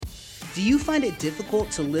Do you find it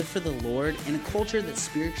difficult to live for the Lord in a culture that's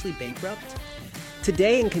spiritually bankrupt?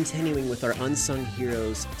 Today, in continuing with our Unsung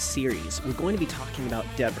Heroes series, we're going to be talking about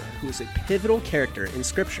Deborah, who is a pivotal character in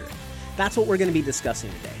Scripture. That's what we're going to be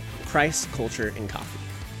discussing today: Christ, Culture, and Coffee.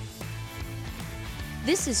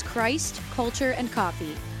 This is Christ, Culture, and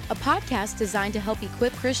Coffee, a podcast designed to help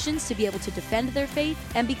equip Christians to be able to defend their faith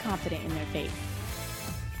and be confident in their faith.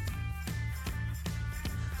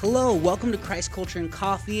 Hello, welcome to Christ, Culture, and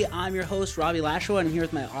Coffee. I'm your host, Robbie Lashow, and I'm here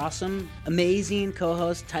with my awesome, amazing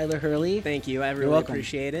co-host, Tyler Hurley. Thank you. I really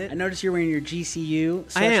appreciate it. I noticed you're wearing your GCU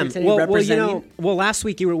sweatshirt I am. today, Well, last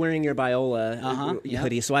week you were wearing your Biola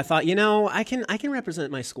hoodie, yep. so I thought, I can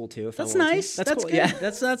represent my school too. If That's I want nice. To. That's cool. good. Yeah.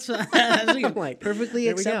 That's like, perfectly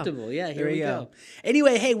here we go. acceptable. Yeah, here we go.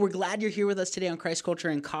 Anyway, hey, we're glad you're here with us today on Christ, Culture,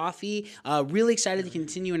 and Coffee. Really excited to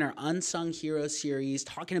continue in our Unsung Heroes series,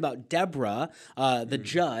 talking about Deborah, the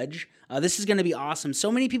judge. This is going to be awesome. So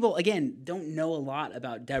many people, again, don't know a lot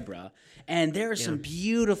about Deborah, and there are some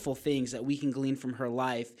beautiful things that we can glean from her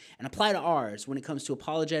life and apply to ours when it comes to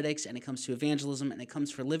apologetics, and it comes to evangelism, and it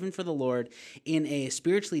comes for living for the Lord in a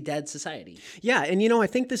spiritually dead society. Yeah, and I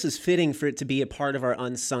think this is fitting for it to be a part of our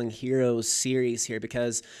Unsung Heroes series here,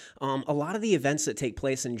 because a lot of the events that take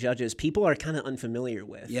place in Judges, people are kind of unfamiliar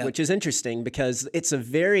with, which is interesting because it's a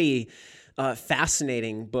very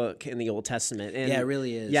fascinating book in the Old Testament. And, yeah, it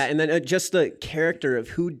really is. Yeah, and then just the character of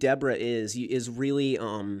who Deborah is really,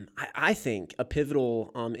 I think, a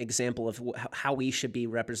pivotal example of how we should be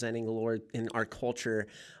representing the Lord in our culture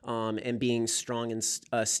and being strong and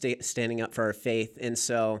standing up for our faith. And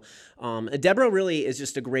so Deborah really is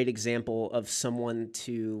just a great example of someone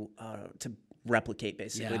to replicate,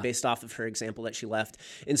 basically, based off of her example that she left.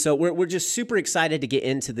 And so we're just super excited to get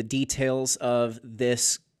into the details of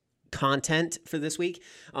this content for this week.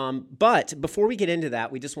 But before we get into that,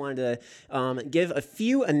 we just wanted to give a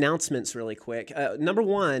few announcements really quick. Number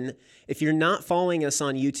one, if you're not following us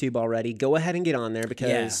on YouTube already, go ahead and get on there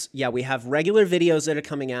because, we have regular videos that are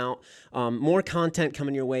coming out, more content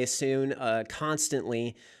coming your way soon,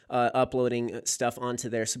 constantly uploading stuff onto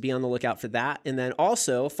there. So be on the lookout for that. And then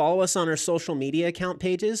also follow us on our social media account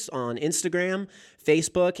pages on Instagram,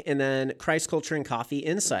 Facebook, and then Christ, Culture, and Coffee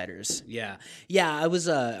Insiders. Yeah. I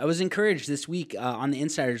was encouraged this week on the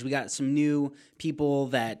Insiders. We got some new people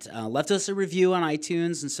that left us a review on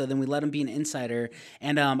iTunes, and so then we let them be an insider.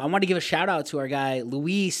 And I want to give a shout out to our guy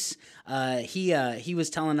Luis. He was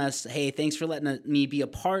telling us, hey, thanks for letting me be a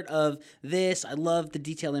part of this. I love the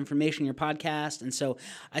detailed information in your podcast. And so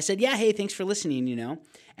I said, yeah, hey, thanks for listening,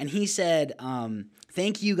 And he said,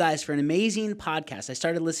 thank you guys for an amazing podcast. I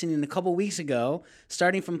started listening a couple weeks ago,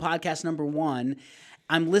 starting from podcast number 1.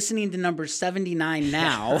 I'm listening to number 79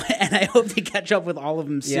 now, and I hope to catch up with all of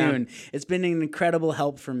them soon. Yeah. It's been an incredible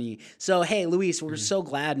help for me. So, hey, Luis, we're so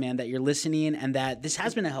glad, man, that you're listening and that this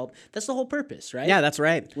has been a help. That's the whole purpose, right? Yeah, that's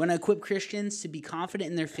right. We want to equip Christians to be confident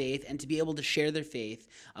in their faith and to be able to share their faith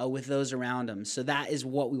with those around them. So that is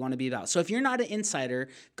what we want to be about. So if you're not an insider,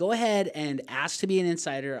 go ahead and ask to be an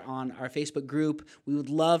insider on our Facebook group. We would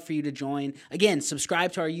love for you to join. Again,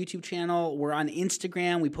 subscribe to our YouTube channel. We're on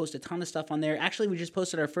Instagram. We post a ton of stuff on there. Actually, we just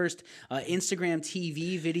posted our first Instagram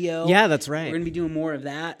TV video. Yeah, that's right. We're going to be doing more of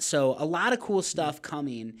that. So a lot of cool stuff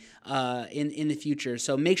coming in the future.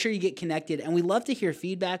 So make sure you get connected. And we love to hear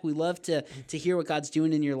feedback. We love to hear what God's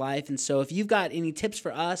doing in your life. And so if you've got any tips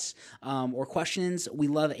for us or questions, we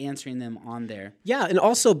love answering them on there. Yeah, and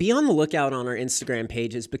also be on the lookout on our Instagram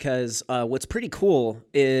pages because what's pretty cool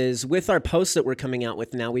is with our posts that we're coming out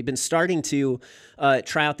with now, we've been starting to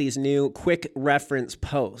try out these new quick reference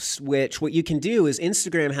posts, which what you can do is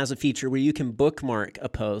Instagram has a feature where you can bookmark a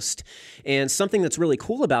post. And something that's really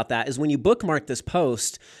cool about that is when you bookmark this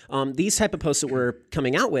post, these type of posts that we're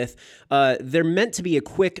coming out with, they're meant to be a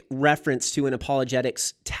quick reference to an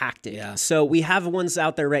apologetics tactic. Yeah. So we have ones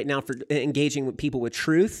out there right now for engaging with people with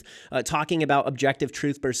truth, talking about objective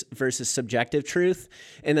truth versus subjective truth.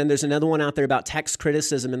 And then there's another one out there about text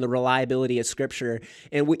criticism and the reliability of Scripture.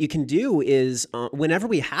 And what you can do is whenever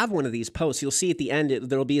we have one of these posts, you'll see at the end,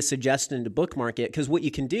 there'll be a suggestion to bookmark it, because what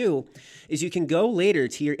you can do is you can go later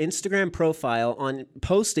to your Instagram profile on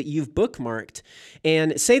posts that you've bookmarked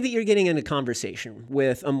and say that you're getting in a conversation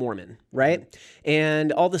with a Mormon, right?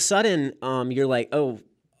 And all of a sudden, you're like, oh,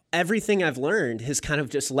 everything I've learned has kind of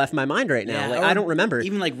just left my mind right now. Yeah, Like, or I don't remember.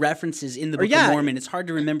 even like references in the Book yeah. of Mormon. It's hard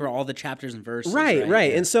to remember all the chapters and verses. Right.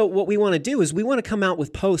 Yeah. And so what we want to do is we want to come out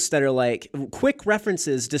with posts that are like quick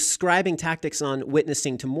references describing tactics on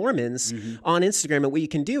witnessing to Mormons on Instagram. And what you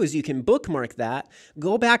can do is you can bookmark that,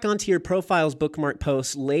 go back onto your profile's bookmark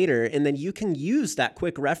post later, and then you can use that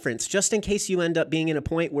quick reference just in case you end up being in a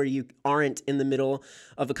point where you aren't in the middle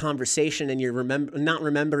of a conversation and you're not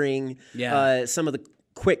remembering some of the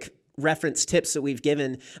quick reference tips that we've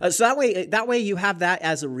given. So that way you have that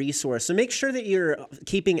as a resource. So make sure that you're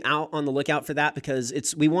keeping out on the lookout for that,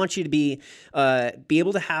 because we want you to be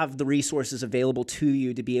able to have the resources available to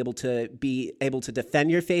you to be able to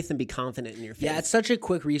defend your faith and be confident in your faith. Yeah, it's such a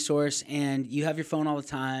quick resource, and you have your phone all the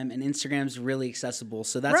time, and Instagram's really accessible.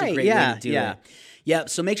 So that's a great way to do it. Yep.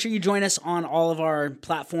 So make sure you join us on all of our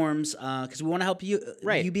platforms because we want to help you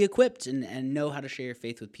be equipped and know how to share your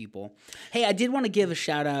faith with people. Hey, I did want to give a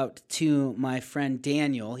shout out to my friend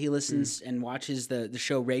Daniel. He listens and watches the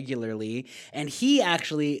show regularly, and he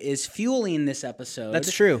actually is fueling this episode.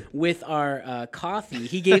 That's true. With our coffee.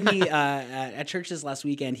 He gave me at church this last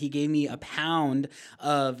weekend. He gave me a pound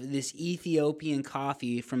of this Ethiopian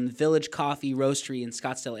coffee from Village Coffee Roastery in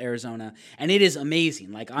Scottsdale, Arizona, and it is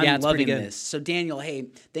amazing. Like I'm loving this. So Daniel, hey,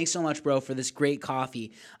 thanks so much, bro, for this great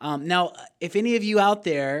coffee. Now, if any of you out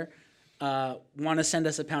there want to send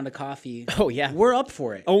us a pound of coffee, we're up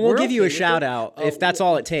for it. We'll give you a shout out if that's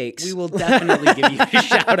all it takes. We will definitely give you a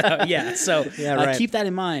shout out. Yeah. So keep that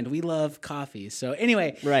in mind. We love coffee. So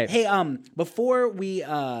anyway, hey, before we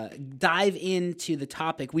dive into the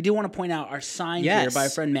topic, we do want to point out our sign here by our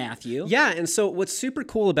friend Matthew. Yeah. And so what's super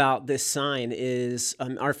cool about this sign is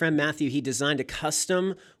our friend Matthew, he designed a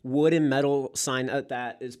custom wood and metal sign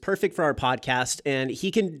that is perfect for our podcast, and he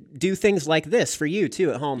can do things like this for you too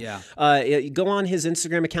at home. Go on his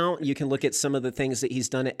Instagram account. You can look at some of the things that he's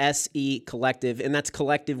done at SE Collective, and that's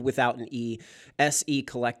collective without an E, SE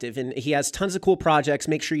Collective. And he has tons of cool projects.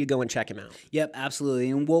 Make sure you go and check him out. Yep, absolutely.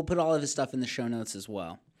 And we'll put all of his stuff in the show notes as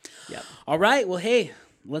well. Yep. All right. Well, hey,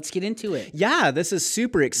 let's get into it. Yeah, this is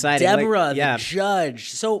super exciting. Deborah, the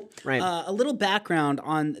judge. So a little background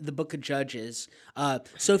on the book of Judges.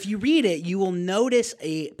 So if you read it, you will notice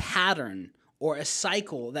a pattern or a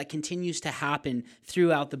cycle that continues to happen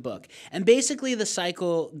throughout the book. And basically the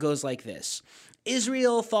cycle goes like this.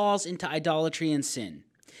 Israel falls into idolatry and sin.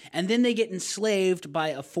 And then they get enslaved by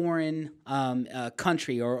a foreign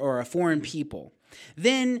country or a foreign people.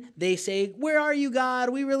 Then they say, "Where are you, God?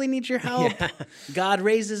 We really need your help." Yeah. God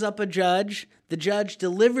raises up a judge. The judge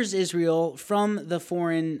delivers Israel from the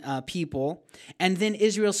foreign people. And then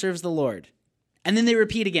Israel serves the Lord. And then they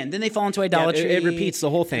repeat again. Then they fall into idolatry. It repeats the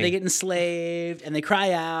whole thing. They get enslaved, and they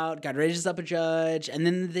cry out. God raises up a judge, and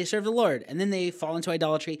then they serve the Lord. And then they fall into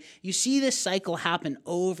idolatry. You see this cycle happen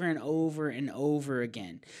over and over and over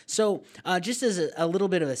again. So just as a little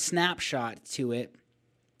bit of a snapshot to it,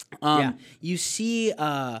 you see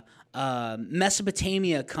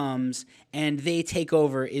Mesopotamia comes and they take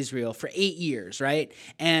over Israel for 8 years, right?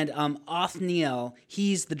 And Othniel,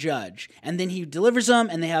 he's the judge. And then he delivers them,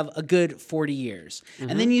 and they have a good 40 years. Mm-hmm.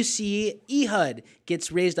 And then you see Ehud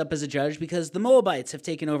gets raised up as a judge because the Moabites have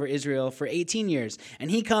taken over Israel for 18 years. And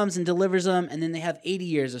he comes and delivers them, and then they have 80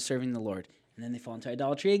 years of serving the Lord. And then they fall into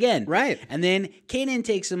idolatry again. Right. And then Canaan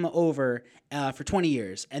takes them over for 20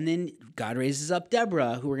 years. And then God raises up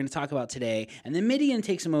Deborah, who we're going to talk about today. And then Midian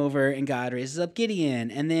takes him over, and God raises up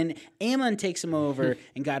Gideon. And then Ammon takes him over,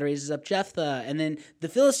 and God raises up Jephthah. And then the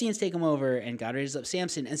Philistines take him over, and God raises up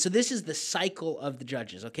Samson. And so this is the cycle of the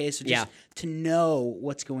judges, okay? So just to know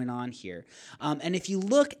what's going on here. And if you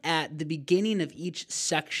look at the beginning of each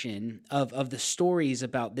section of the stories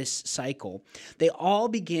about this cycle, they all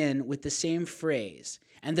begin with the same phrase.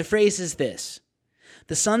 And the phrase is this: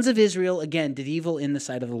 the sons of Israel, again, did evil in the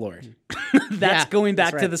sight of the Lord. That's going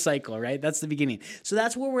back to the cycle, right? That's the beginning. So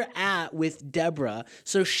that's where we're at with Deborah.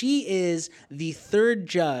 So she is the third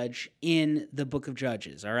judge in the book of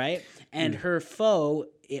Judges, all right? And her foe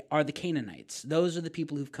are the Canaanites. Those are the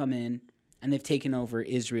people who've come in and they've taken over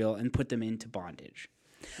Israel and put them into bondage.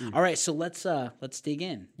 All right, so let's dig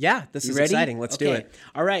in. Yeah, this is exciting. Let's do it.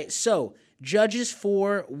 All right, so Judges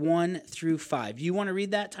 4, 1 through 5. You want to read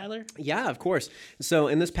that, Tyler? Yeah, of course. So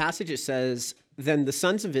in this passage it says, "Then the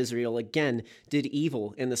sons of Israel again did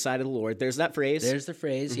evil in the sight of the Lord." There's that phrase. There's the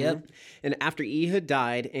phrase, yep. "And after Ehud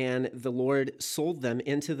died, and the Lord sold them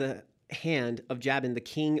into the hand of Jabin, the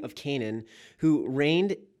king of Canaan, who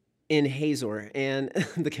reigned in Hazor, and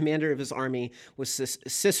the commander of his army was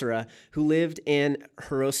Sisera, who lived in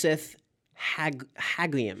Harosheth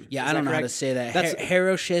Hagoyim. Yeah, Is I don't that know how to correct? say that. That's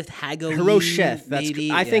Harosheth, Hagoyim. Harosheth.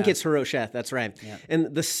 Maybe. I think it's Harosheth. That's right. Yeah.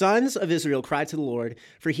 And the sons of Israel cried to the Lord,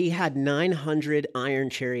 for he had 900 iron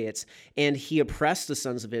chariots, and he oppressed the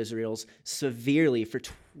sons of Israel severely for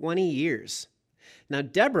 20 years. Now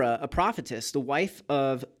Deborah, a prophetess, the wife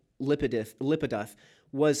of Lipidoth,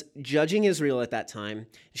 was judging Israel at that time.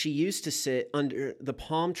 She used to sit under the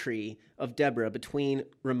palm tree of Deborah between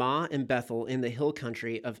Ramah and Bethel in the hill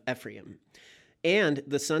country of Ephraim. And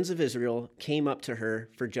the sons of Israel came up to her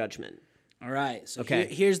for judgment. All right. So Okay.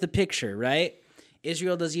 here's the picture, right?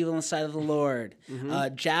 Israel does evil in the sight of the Lord.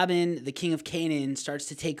 Jabin, the king of Canaan, starts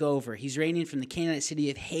to take over. He's reigning from the Canaanite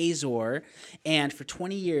city of Hazor, and for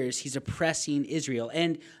 20 years, he's oppressing Israel.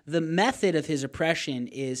 And the method of his oppression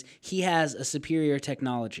is he has a superior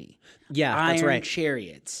technology. Yeah, that's Iron right.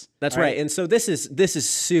 chariots. That's All right. And so this is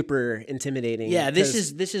super intimidating. Yeah, this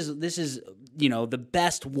 'cause- is the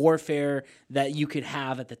best warfare that you could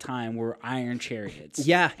have at the time were iron chariots.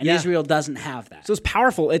 Yeah, and yeah. Israel doesn't have that. So it's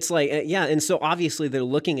powerful. It's like, and so obviously they're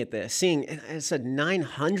looking at this, seeing, I said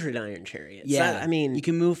 900 iron chariots. Yeah, I mean, you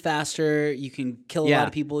can move faster, you can kill a Yeah. lot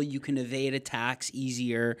of people, you can evade attacks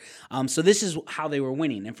easier. So this is how they were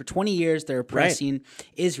winning. And for 20 years, they're oppressing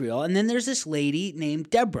Israel. And then there's this lady named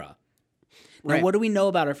Deborah. Now, Right. what do we know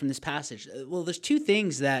about her from this passage? Well, there's two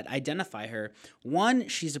things that identify her. One,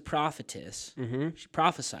 she's a prophetess. She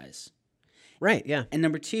prophesies. right, yeah. And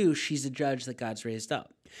number two, she's a judge that God's raised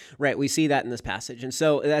up. Right, we see that in this passage. And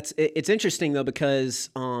so it's interesting, though,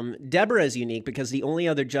 because Deborah is unique because the only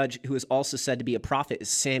other judge who is also said to be a prophet is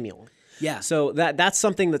Samuel. Yeah. So that's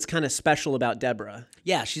something that's kind of special about Deborah.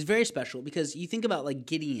 Yeah, she's very special because you think about like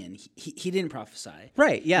Gideon, he didn't prophesy.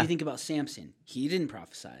 Right, yeah. You think about Samson, he didn't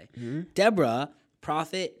prophesy. Deborah,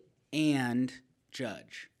 prophet and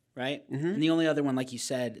judge, right? And the only other one, like you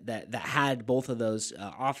said, that had both of those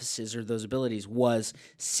offices or those abilities was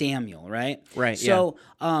Samuel, right? Right, So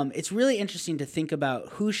it's really interesting to think about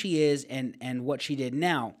who she is and what she did.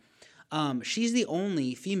 Now, she's the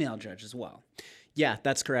only female judge as well. Yeah,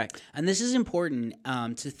 that's correct. And this is important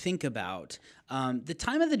to think about. The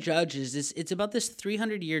time of the judges it's about this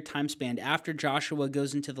 300-year time span after Joshua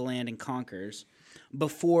goes into the land and conquers,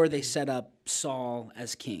 before they set up Saul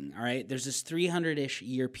as king. All right, there's this 300-ish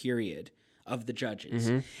year period of the judges,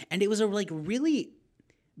 and it was really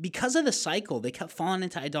because of the cycle. They kept falling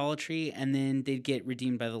into idolatry, and then they'd get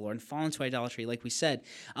redeemed by the Lord and fall into idolatry, like we said.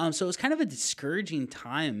 So it was kind of a discouraging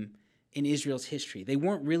time in Israel's history. They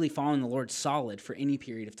weren't really following the Lord solid for any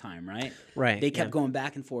period of time, right? Right, They kept yeah. going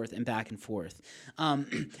back and forth and back and forth.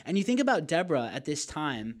 And you think about Deborah at this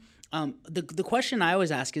time, the question I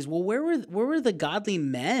always ask is, well, where were the godly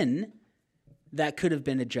men that could have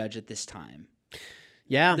been a judge at this time?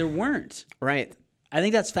 Yeah, There weren't. right. I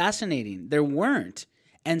think that's fascinating. There weren't.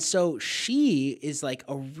 And so she is like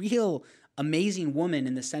a real amazing woman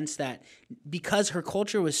in the sense that because her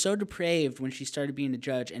culture was so depraved when she started being a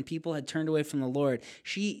judge and people had turned away from the Lord,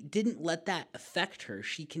 she didn't let that affect her.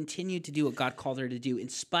 She continued to do what God called her to do in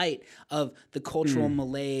spite of the cultural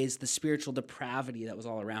malaise, the spiritual depravity that was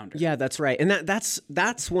all around her. Yeah, that's right. And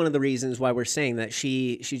that's one of the reasons why we're saying that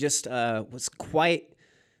she just was quite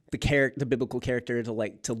the biblical character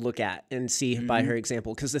to look at and see by her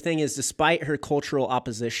example. Because the thing is, despite her cultural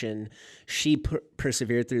opposition, she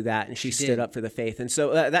persevered through that and she stood did. up for the faith. And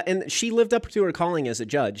so and she lived up to her calling as a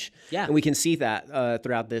judge. Yeah. And we can see that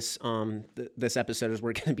throughout this this episode as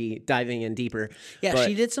we're going to be diving in deeper. Yeah, But-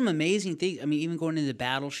 she did some amazing things. I mean, even going into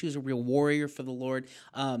battle, she was a real warrior for the Lord.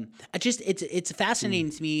 It's fascinating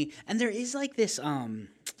to me. And there is like this, how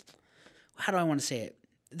do I want to say it?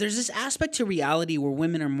 There's this aspect to reality where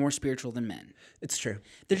women are more spiritual than men. It's true.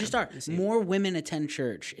 There just are. More women attend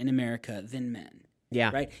church in America than men.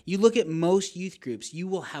 Yeah. Right? You look at most youth groups, you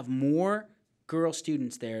will have more girl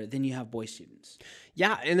students there than you have boy students.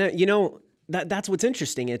 Yeah, and that's what's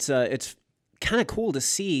interesting. It's kind of cool to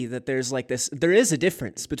see that there is a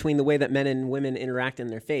difference between the way that men and women interact in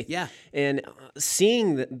their faith. Yeah. And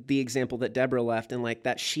seeing the example that Deborah left and like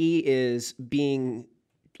that she is being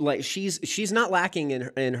like she's not lacking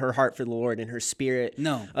in her heart for the Lord and her spirit,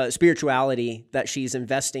 spirituality that she's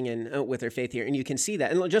investing in with her faith here, and you can see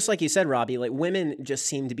that. And just like you said, Robbie, like women just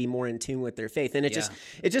seem to be more in tune with their faith, and it's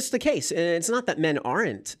just the case. And it's not that men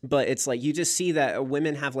aren't, but it's like you just see that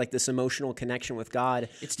women have like this emotional connection with God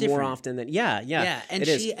more often than Yeah, and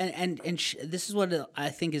she this is what I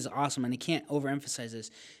think is awesome, and I can't overemphasize this.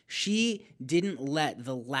 She didn't let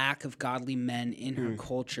the lack of godly men in her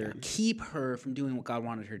culture keep her from doing what God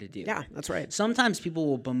wanted her to do. Yeah, that's right. Sometimes people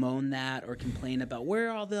will bemoan that or complain about where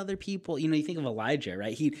are all the other people. You think of Elijah,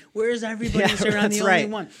 right? Where's everybody? Yeah, Around the that's only right.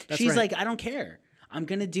 one. That's She's right. like, I don't care. I'm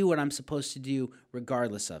going to do what I'm supposed to do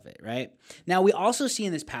regardless of it, right? Now, we also see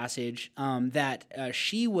in this passage that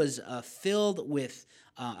she was filled with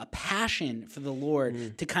a passion for the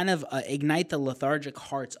Lord to kind of ignite the lethargic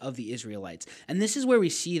hearts of the Israelites. And this is where we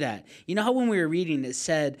see that. You know how when we were reading, it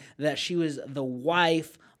said that she was the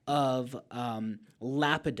wife of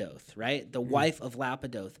Lapidoth, right? The wife of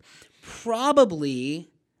Lapidoth. Probably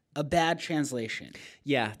a bad translation.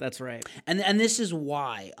 Yeah, that's right. And this is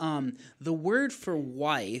why. The word for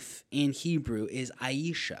wife in Hebrew is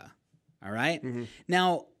Aisha, all right?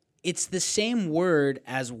 Now, it's the same word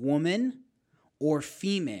as woman or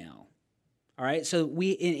female, all right? So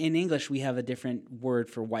we in English, we have a different word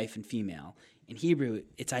for wife and female. In Hebrew,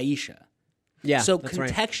 it's Aisha. Yeah, so that's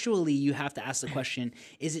contextually, right. you have to ask the question,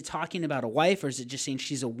 is it talking about a wife or is it just saying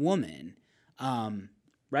she's a woman?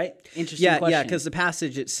 Right? Interesting question. Yeah, because the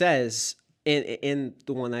passage, it says in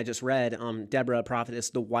the one I just read, Deborah, prophetess,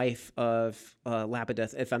 the wife of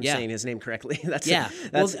Lapidoth, if I'm saying his name correctly.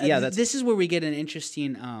 This is where we get an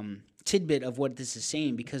interesting tidbit of what this is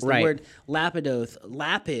saying, because the word Lapidoth,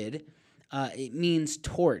 lapid, it means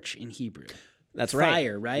torch in Hebrew. That's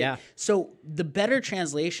fire, right? Yeah. So the better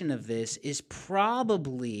translation of this is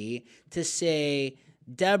probably to say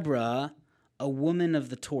Deborah, a woman of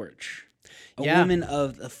the torch. A woman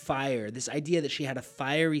of the fire, this idea that she had a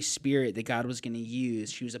fiery spirit that God was going to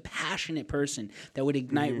use. She was a passionate person that would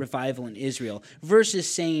ignite revival in Israel, versus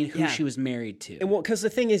saying who she was married to. And well, because the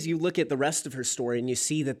thing is, you look at the rest of her story and you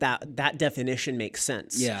see that definition makes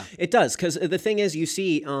sense. Yeah. It does, because the thing is, you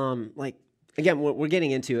see, again, we're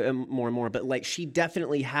getting into it more and more, but like she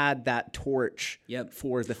definitely had that torch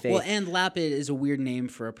for the faith. Well, and Lapid is a weird name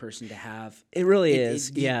for a person to have. It really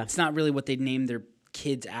is, yeah. It's not really what they'd name their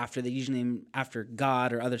kids after. They usually name after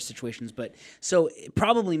God or other situations, but so it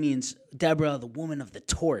probably means Deborah, the woman of the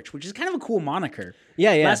torch, which is kind of a cool moniker.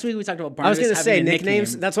 Yeah. Last week we talked about Barnabas. I was going to say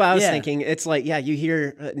nicknames. Nickname. That's what I was thinking. It's like, you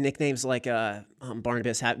hear nicknames like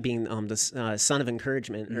Barnabas being the son of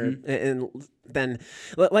encouragement, and then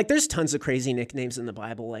like there's tons of crazy nicknames in the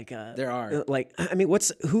Bible. Like there are. Like, I mean,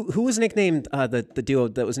 who was nicknamed the duo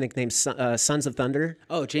that was nicknamed Sons of Thunder?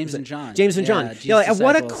 Oh, James and John. James and John. Yeah, like,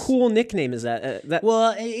 what a cool nickname is that?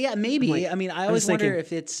 Well, yeah, maybe. Like, I mean, I always wonder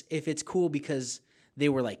if it's cool because they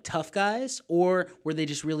were like tough guys, or were they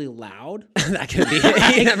just really loud? That could be.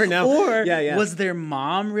 You never know. Or was their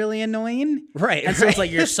mom really annoying? Right. And so it's like,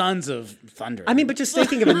 you're Sons of Thunder. I mean, but just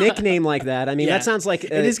thinking of a nickname like that, I mean, that sounds like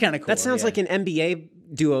it is kind of cool. That sounds like an NBA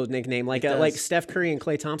duo nickname, like Steph Curry and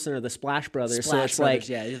Klay Thompson are the Splash Brothers. So it's Brothers,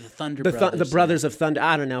 like the Thunder Brothers, the Brothers of Thunder.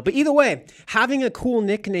 I don't know, but either way, having a cool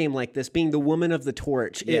nickname like this, being the woman of the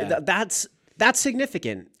torch, that's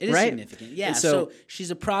significant. It is right? significant. Yeah. And so she's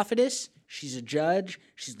a prophetess. She's a judge.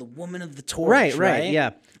 She's the woman of the torch. Right.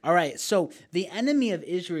 Yeah. All right. So the enemy of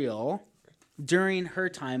Israel during her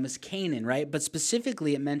time was Canaan, right? But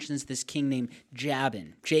specifically, it mentions this king named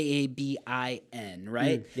Jabin, Jabin,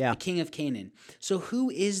 right? Yeah. The king of Canaan. So who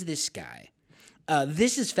is this guy?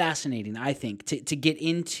 This is fascinating, I think, to get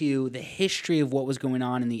into the history of what was going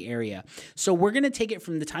on in the area. So we're going to take it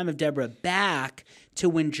from the time of Deborah back to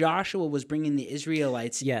when Joshua was bringing the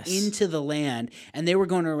Israelites into the land, and they were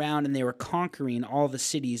going around and they were conquering all the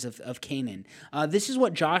cities of Canaan. This is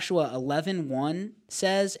what Joshua 11:1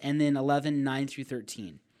 says, and then 11:9 through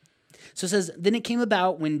 13. So it says, "Then it came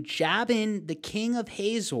about when Jabin, the king of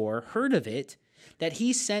Hazor, heard of it, that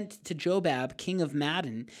he sent to Jobab, king of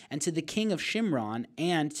Madon, and to the king of Shimron,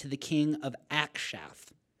 and to the king of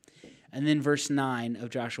Akshaph." And then verse 9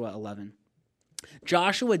 of Joshua 11.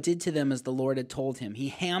 "Joshua did to them as the Lord had told him. He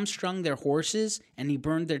hamstrung their horses, and he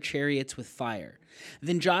burned their chariots with fire.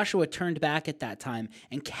 Then Joshua turned back at that time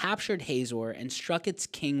and captured Hazor and struck its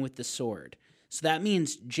king with the sword." So that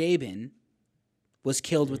means Jabin was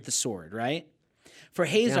killed with the sword, right? "For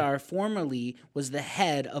Hazor formerly was the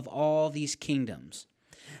head of all these kingdoms.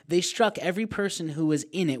 They struck every person who was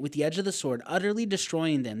in it with the edge of the sword, utterly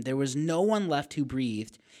destroying them. There was no one left who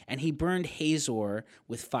breathed, and he burned Hazor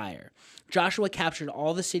with fire. Joshua captured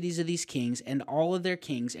all the cities of these kings and all of their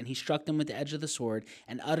kings, and he struck them with the edge of the sword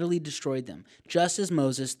and utterly destroyed them, just as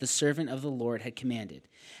Moses, the servant of the Lord, had commanded.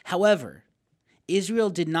 However, Israel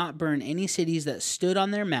did not burn any cities that stood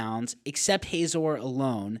on their mounds except Hazor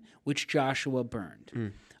alone, which Joshua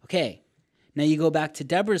burned." Okay, now you go back to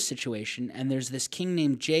Deborah's situation, and there's this king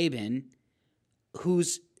named Jabin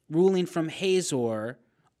who's ruling from Hazor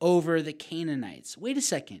over the Canaanites. Wait a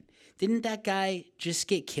second. Didn't that guy just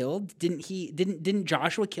get killed? Didn't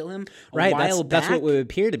Joshua kill him a while back? That's what it would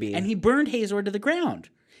appear to be. And he burned Hazor to the ground.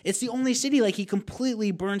 It's the only city like he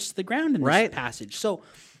completely burns to the ground in this passage. So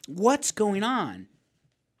what's going on?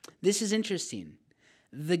 This is interesting.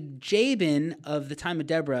 the Jabin of the time of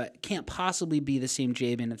Deborah can't possibly be the same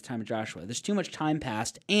Jabin of the time of Joshua. There's too much time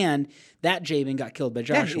passed, and that Jabin got killed by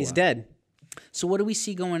Joshua. Yeah, he's dead. So what do we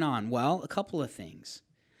see going on? Well, a couple of things.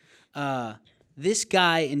 This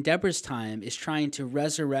guy in Deborah's time is trying to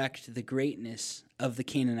resurrect the greatness of the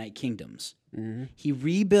Canaanite kingdoms. Mm-hmm. He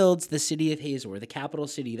rebuilds the city of Hazor, the capital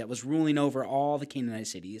city that was ruling over all the Canaanite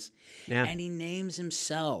cities, and he names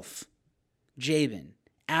himself Jabin,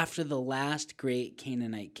 after the last great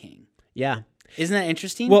Canaanite king. Yeah. Isn't that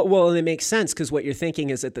interesting? Well, and it makes sense because what you're thinking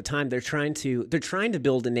is at the time they're trying to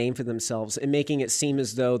build a name for themselves and making it seem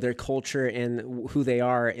as though their culture and who they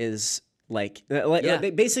are is like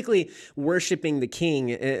basically worshiping the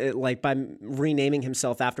king, like by renaming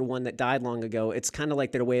himself after one that died long ago. It's kind of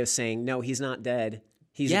like their way of saying, no, he's not dead.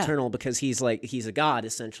 He's eternal because he's a god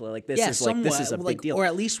essentially. Like this is a big deal. Or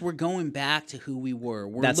at least we're going back to who we were.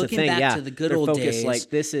 We're That's looking the thing, back to the good old days. Like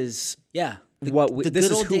this is the this good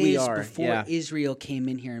is old who days we are before Israel came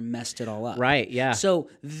in here and messed it all up. Right. Yeah. So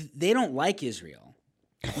they don't like Israel.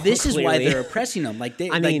 This is why they're oppressing them. Like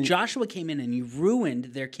Joshua came in and you ruined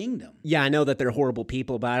their kingdom. Yeah, I know that they're horrible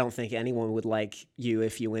people, but I don't think anyone would like you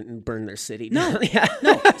if you went and burned their city. No,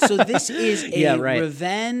 no. So this is a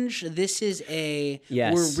revenge. This is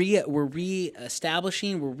we're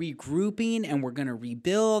re-establishing, we're regrouping, and we're going to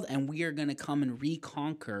rebuild, and we are going to come and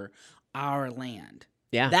reconquer our land.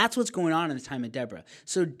 Yeah. That's what's going on in the time of Deborah.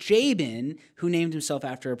 So Jabin, who named himself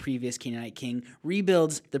after a previous Canaanite king,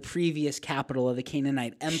 rebuilds the previous capital of the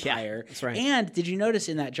Canaanite empire. Yeah, that's right. And did you notice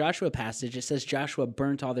in that Joshua passage, it says Joshua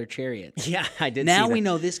burnt all their chariots. Yeah, I did Now see that. we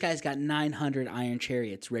know this guy's got 900 iron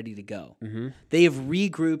chariots ready to go. Mm-hmm. They have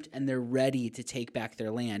regrouped and they're ready to take back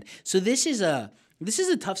their land. So this is a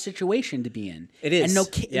tough situation to be in. It is.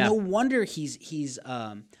 And no wonder he's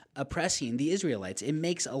oppressing the Israelites. It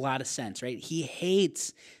makes a lot of sense, right? He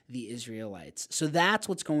hates the Israelites. So that's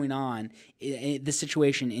what's going on in the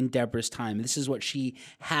situation in Deborah's time. This is what she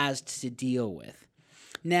has to deal with.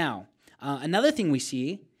 Now, another thing we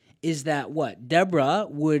see is that Deborah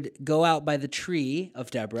would go out by the tree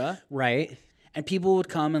of Deborah. Right. And people would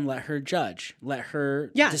come and let her judge, let her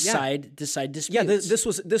decide disputes. Yeah,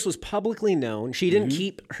 this was publicly known. She didn't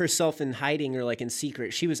keep herself in hiding or like in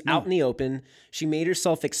secret. She was out in the open. She made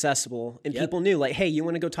herself accessible, and people knew, like, hey, you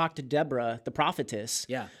want to go talk to Deborah, the prophetess,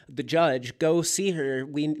 the judge, go see her.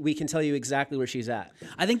 We can tell you exactly where she's at.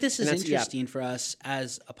 I think this is interesting for us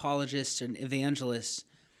as apologists and evangelists,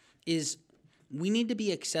 is we need to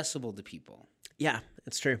be accessible to people. Yeah,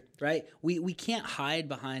 that's true. Right? We can't hide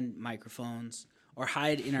behind microphones or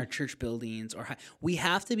hide in our church buildings. We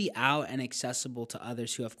have to be out and accessible to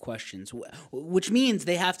others who have questions, which means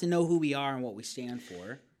they have to know who we are and what we stand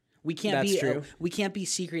for. We can't we can't be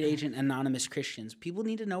secret agent anonymous Christians. People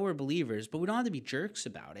need to know we're believers, but we don't have to be jerks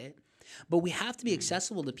about it. But we have to be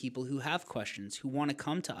accessible to people who have questions, who want to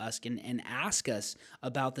come to us and ask us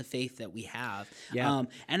about the faith that we have. Yeah.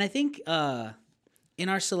 And I think in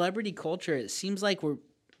our celebrity culture, it seems like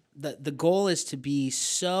the goal is to be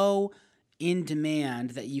so in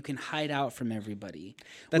demand that you can hide out from everybody,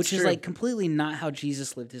 which is like completely not how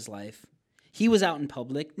Jesus lived his life. He was out in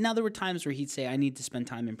public. Now, there were times where he'd say, I need to spend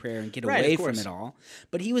time in prayer and get away from it all.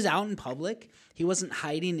 But he was out in public. He wasn't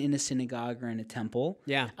hiding in a synagogue or in a temple.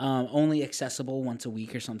 Yeah. Only accessible once a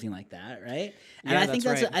week or something like that, right? And Yeah, I think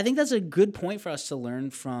that's right. I think that's a good point for us to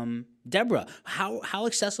learn from Deborah. How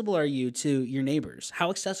accessible are you to your neighbors? How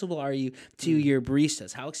accessible are you to your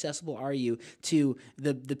baristas? How accessible are you to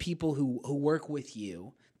the people who work with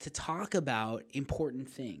you to talk about important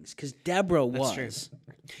things? Because Deborah was. That's true.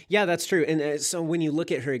 Yeah, that's true. And so when you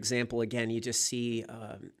look at her example again, you just see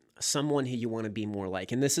someone who you want to be more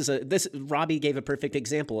like. And this Robbie gave a perfect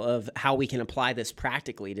example of how we can apply this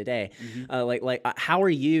practically today. Mm-hmm. How are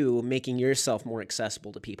you making yourself more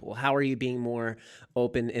accessible to people? How are you being more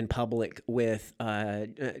open in public with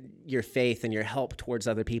your faith and your help towards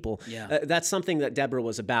other people? Yeah. That's something that Deborah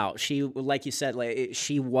was about. She, like you said,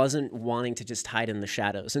 she wasn't wanting to just hide in the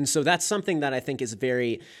shadows. And so that's something that I think is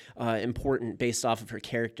very important based off of her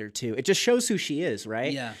character too. It just shows who she is,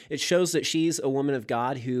 right? Yeah. It shows that she's a woman of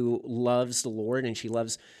God who loves the Lord and she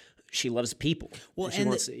loves people. Well,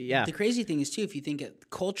 the crazy thing is too, if you think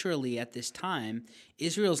culturally at this time,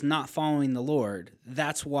 Israel's not following the Lord.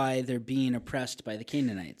 That's why they're being oppressed by the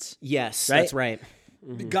Canaanites. Yes, right? That's right.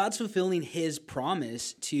 Mm-hmm. God's fulfilling his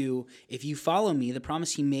promise to, if you follow me, the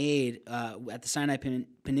promise he made at the Sinai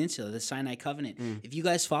Peninsula, the Sinai Covenant. If you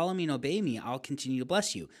guys follow me and obey me, I'll continue to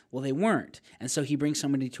bless you. Well, they weren't. And so he brings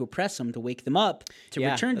somebody to oppress them, to wake them up, to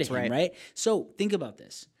return to him, right? So think about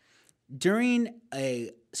this. During a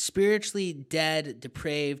spiritually dead,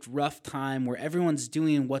 depraved, rough time where everyone's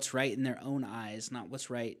doing what's right in their own eyes, not what's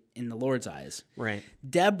right in the Lord's eyes. Right.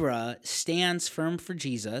 Deborah stands firm for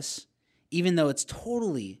Jesus, even though it's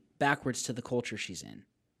totally backwards to the culture she's in,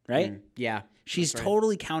 right? Yeah. She's right.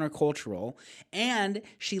 totally countercultural, and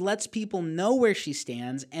she lets people know where she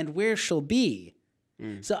stands and where she'll be.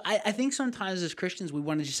 So I think sometimes as Christians, we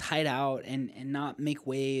want to just hide out and not make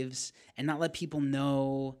waves and not let people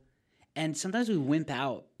know. And sometimes we wimp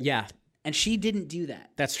out. Yeah. And she didn't do that.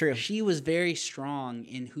 That's true. She was very strong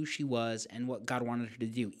in who she was and what God wanted her to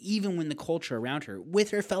do, even when the culture around her, with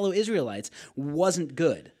her fellow Israelites, wasn't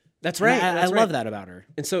good. That's right. I love that about her.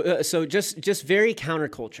 And so just very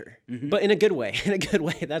counterculture, but in a good way. In a good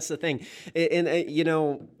way. That's the thing. And you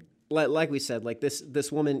know, like we said, like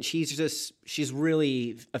this woman, she's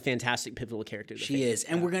really a fantastic pivotal character. She is,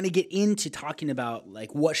 and we're going to get into talking about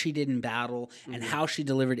like what she did in battle and how she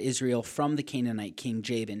delivered Israel from the Canaanite king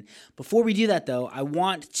Jabin. Before we do that, though, I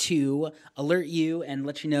want to alert you and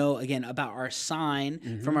let you know again about our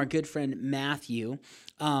sign from our good friend Matthew.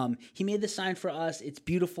 He made the sign for us. It's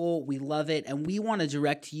beautiful. We love it, and we want to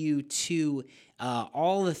direct you to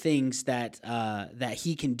all the things that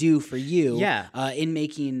he can do for you in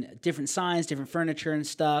making different signs, different furniture and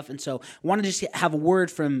stuff. And so I want to just have a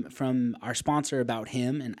word from our sponsor about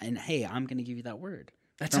him. And hey, I'm going to give you that word.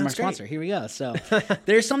 That From our sounds great. sponsor. Here we go. So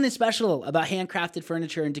there's something special about handcrafted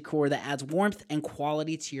furniture and decor that adds warmth and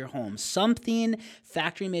quality to your home. Something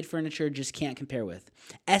factory-made furniture just can't compare with.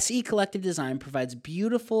 SE Collective Design provides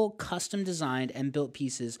beautiful, custom-designed and built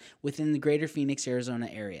pieces within the greater Phoenix, Arizona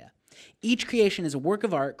area. Each creation is a work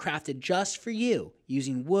of art crafted just for you,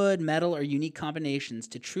 using wood, metal, or unique combinations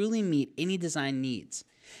to truly meet any design needs.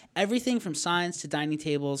 Everything from signs to dining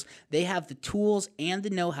tables, they have the tools and the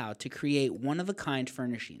know-how to create one-of-a-kind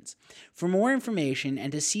furnishings. For more information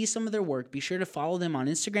and to see some of their work, be sure to follow them on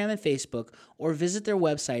Instagram and Facebook or visit their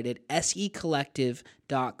website at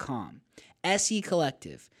secollective.com. SE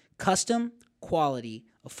Collective, custom, quality,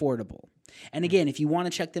 affordable. And again, if you want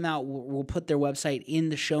to check them out, we'll put their website in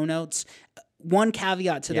the show notes. One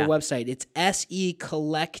caveat to their website, it's SE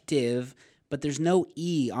Collective, but there's no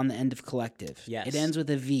E on the end of collective. Yes. It ends with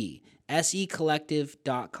a V.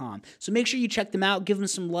 secollective.com. So make sure you check them out. Give them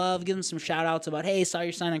some love. Give them some shout-outs about, hey, saw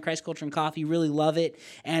your sign on Christ Culture and Coffee. Really love it.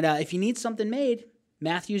 And if you need something made,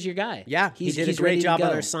 Matthew's your guy. Yeah, he did a great ready to job on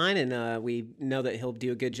go. our sign, and we know that he'll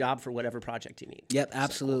do a good job for whatever project you need. Yep,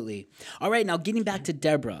 absolutely. All right, now getting back to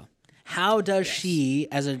Deborah. How does she,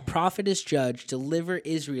 as a prophetess judge, deliver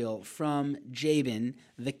Israel from Jabin,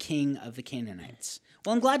 the king of the Canaanites?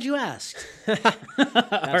 Well, I'm glad you asked.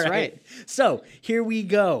 That's right. So here we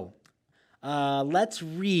go. Let's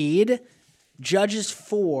read Judges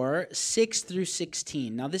 4, 6 through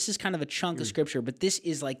 16. Now, this is kind of a chunk of scripture, but this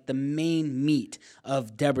is like the main meat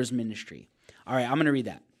of Deborah's ministry. All right, I'm going to read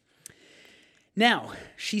that. Now,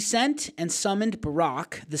 she sent and summoned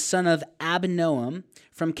Barak, the son of Abinoam,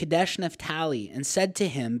 from Kadesh Naphtali, and said to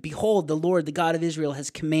him, Behold, the Lord, the God of Israel, has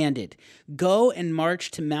commanded, Go and march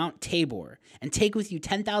to Mount Tabor, and take with you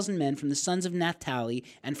 10,000 men from the sons of Naphtali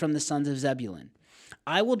and from the sons of Zebulun.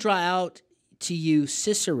 I will draw out to you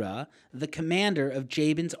Sisera, the commander of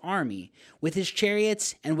Jabin's army, with his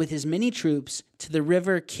chariots and with his many troops, to the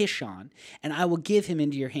river Kishon, and I will give him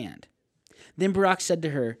into your hand. Then Barak said to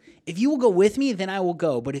her, If you will go with me, then I will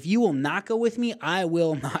go. But if you will not go with me, I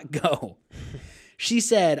will not go. She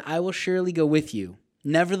said, I will surely go with you.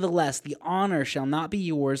 Nevertheless, the honor shall not be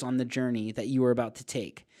yours on the journey that you are about to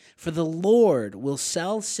take. For the Lord will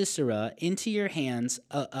sell Sisera into your hands,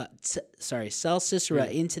 sell Sisera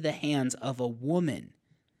into the hands of a woman.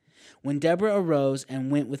 When Deborah arose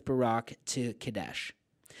and went with Barak to Kadesh.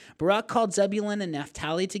 Barak called Zebulun and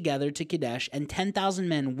Naphtali together to Kadesh, and 10,000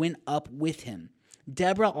 men went up with him.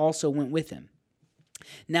 Deborah also went with him.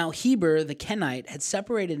 Now Heber the Kenite had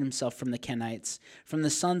separated himself from the Kenites, from the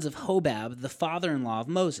sons of Hobab, the father-in-law of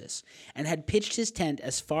Moses, and had pitched his tent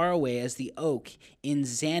as far away as the oak in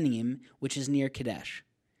Zanim, which is near Kadesh.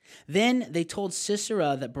 Then they told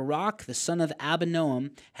Sisera that Barak, the son of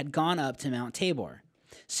Abinoam, had gone up to Mount Tabor.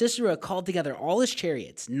 Sisera called together all his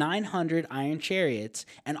chariots, 900 iron chariots,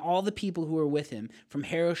 and all the people who were with him, from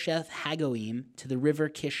Harosheth Hagoim to the river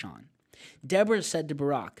Kishon. Deborah said to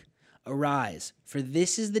Barak, Arise, for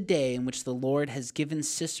this is the day in which the Lord has given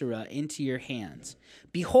Sisera into your hands.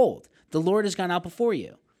 Behold, the Lord has gone out before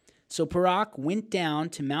you. So Barak went down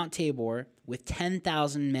to Mount Tabor with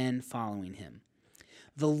 10,000 men following him.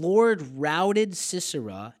 The Lord routed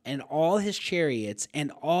Sisera and all his chariots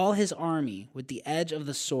and all his army with the edge of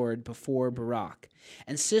the sword before Barak.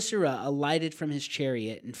 And Sisera alighted from his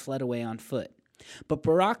chariot and fled away on foot. But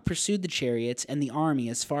Barak pursued the chariots and the army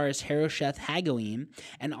as far as Harosheth Hagoyim,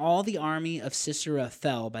 and all the army of Sisera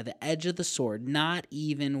fell by the edge of the sword. Not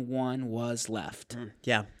even one was left.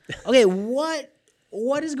 Yeah. Okay,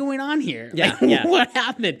 what is going on here? Yeah, Like, yeah. what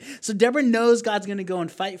happened? So Deborah knows God's going to go and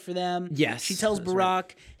fight for them. Yes, She tells that's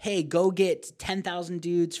Barak, hey, go get 10,000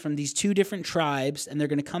 dudes from these 2 different tribes, and they're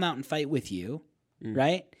going to come out and fight with you,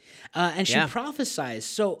 right? And she Yeah. prophesies.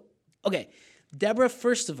 So, okay, Deborah,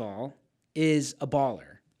 first of all, is a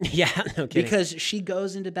baller Yeah, no kidding. because she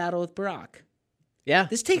goes into battle with Barak. yeah,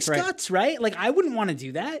 This takes that's right. guts, right? Like, I wouldn't want to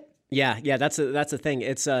do that. Yeah, that's the thing.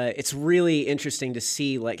 It's really interesting to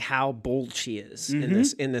see like how bold she is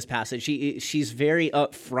in this passage. She's very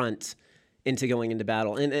upfront into going into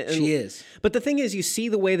battle, and She is. But the thing is, you see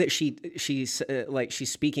the way that she's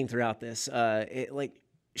speaking throughout this.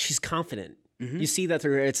 She's confident. You see that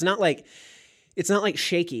through her. It's not like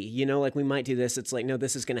shaky. You know, like we might do this. It's like, no,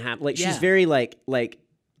 this is going to happen. Like Yeah. she's very like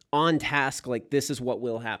on task. Like this is what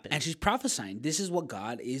will happen. And she's prophesying. This is what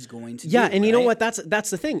God is going to do. Yeah, and you know right? what? That's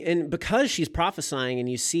the thing. And because she's prophesying, and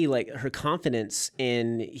you see like her confidence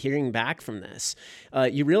in hearing back from this,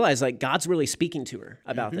 you realize like God's really speaking to her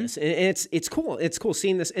about this, and it's cool. It's cool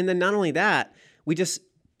seeing this. And then not only that, we just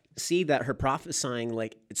see that her prophesying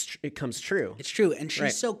like it comes true. It's true, and she's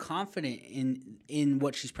Right. so confident in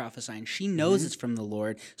what she's prophesying. She knows it's from the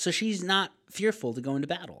Lord, so she's not fearful to go into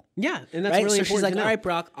battle. Yeah, and that's Right? really So important. she's like, to know. all right,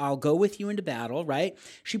 Brock, I'll go with you into battle, right?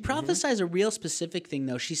 She prophesies a real specific thing,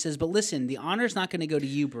 though. She says, but listen, the honor's not going to go to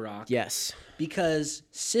you, Barak, Yes. because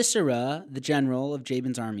Sisera, the general of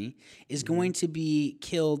Jabin's army, is going to be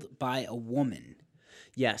killed by a woman.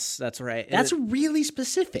 Yes, that's right. And That's really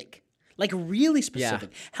specific. Like, really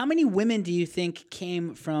specific. How many women do you think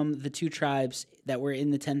came from the 2 tribes that were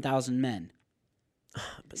in the 10,000 men?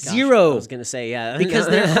 gosh, 0. I was gonna say yeah Because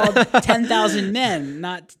they're called 10,000 men,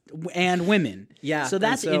 not and women. yeah. So and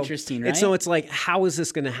that's interesting, right? And so it's like, how is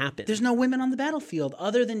this going to happen? There's no women on the battlefield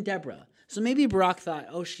other than Deborah. So maybe Barak thought,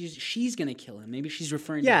 oh, she's going to kill him. Maybe she's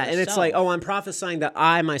referring to Yeah, herself. and it's like, oh, I'm prophesying that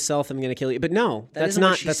I myself am going to kill you. But no, that's isn't what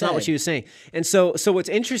not she not what said. she was saying. And so what's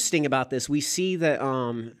interesting about this, we see that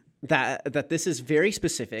that this is very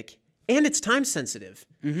specific and it's time sensitive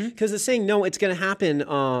because it's saying no, it's going to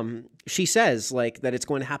happen. She says like that it's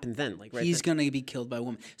going to happen then, like right. He's going to be killed by a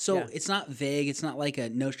woman. So Yeah. it's not vague. It's not like a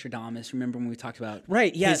Nostradamus. Remember when we talked about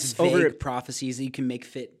Right, yes, his vague over- prophecies that you can make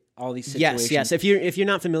fit all these situations? Yes. If you're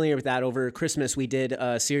not familiar with that, over Christmas we did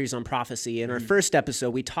a series on prophecy. In our first episode,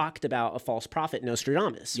 we talked about a false prophet,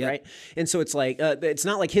 Nostradamus, Yep. right? And so it's like it's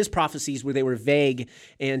not like his prophecies where they were vague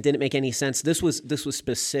and didn't make any sense. This was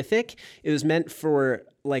specific. It was meant for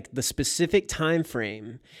like the specific time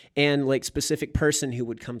frame and like specific person who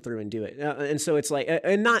would come through and do it. And so it's like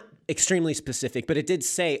and not extremely specific, but it did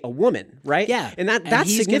say a woman, right? Yeah, and that's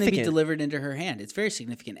he's going to significant. be delivered into her hand. It's very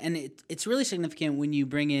significant, and it's really significant when you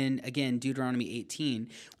bring in again Deuteronomy 18,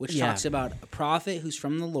 which Yeah. talks about a prophet who's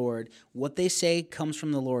from the Lord. What they say comes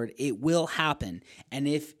from the Lord. It will happen, and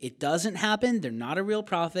if it doesn't happen, they're not a real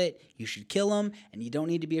prophet. You should kill them, and you don't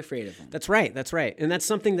need to be afraid of them. That's right. And that's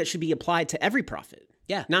something that should be applied to every prophet.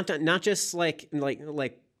 Yeah. Not just like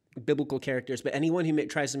biblical characters, but anyone who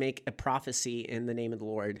tries to make a prophecy in the name of the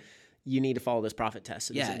Lord, you need to follow this prophet test.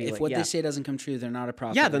 And Yeah, be if like, what yeah. they say doesn't come true, they're not a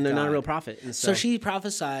prophet. Yeah, then of they're not a God. real prophet. And So she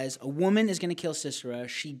prophesies a woman is going to kill Sisera.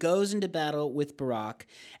 She goes into battle with Barak.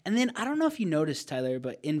 And then I don't know if you noticed, Tyler,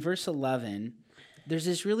 but in verse 11, there's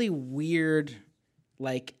this really weird,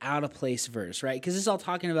 like out of place verse, right? Because it's all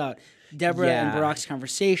talking about Deborah and Yeah. Barak's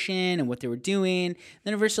conversation and what they were doing.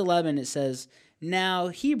 Then in verse 11, it says, now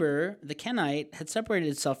Heber, the Kenite, had separated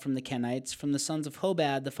itself from the Kenites, from the sons of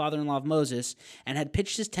Hobad, the father-in-law of Moses, and had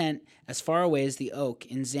pitched his tent as far away as the oak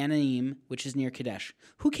in Zanaim, which is near Kadesh.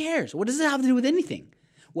 Who cares? What does it have to do with anything?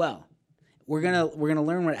 Well, we're gonna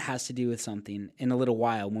learn what it has to do with something in a little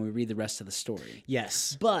while when we read the rest of the story.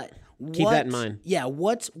 yes. But Keep that in mind. Yeah,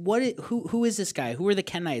 who is this guy? Who are the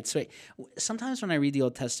Kenites? Right. Sometimes when I read the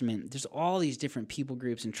Old Testament, there's all these different people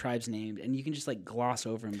groups and tribes named, and you can just like gloss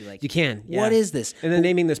over and be like, You can. Yeah. What is this? And then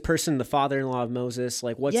naming this person the father-in-law of Moses,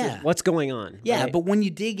 like what's going on? Yeah, right? but when you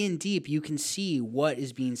dig in deep, you can see what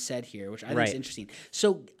is being said here, which I think is Right. interesting.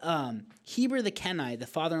 So Heber the Kenite, the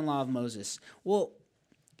father-in-law of Moses. Well,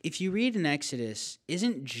 if you read in Exodus,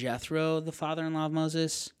 isn't Jethro the father-in-law of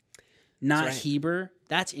Moses? Not right. Heber.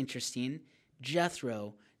 That's interesting.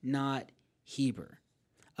 Jethro, not Heber.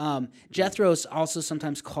 Jethro is also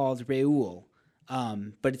sometimes called Reuel,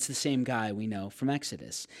 but it's the same guy we know from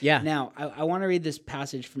Exodus. Yeah. Now, I want to read this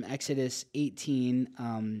passage from Exodus 18.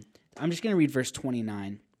 I'm just going to read verse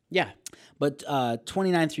 29. Yeah. But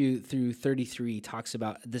 29 through 33 talks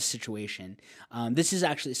about this situation. This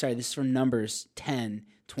is from Numbers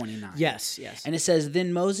 10:29. Yes. And it says,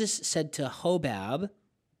 Then Moses said to Hobab,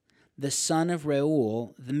 the son of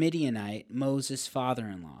Reuel, the Midianite, Moses'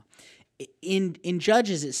 father-in-law. In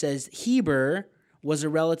Judges, it says Heber was a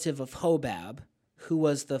relative of Hobab, who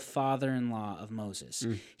was the father-in-law of Moses.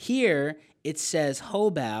 Here, it says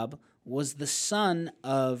Hobab was the son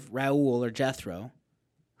of Reuel or Jethro,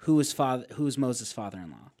 who was Moses'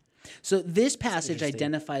 father-in-law. So this passage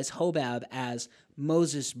identifies Hobab as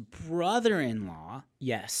Moses' brother-in-law,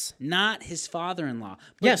 Yes. not his father-in-law.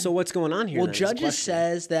 Yeah, so what's going on here? Well, then, is the Judges question.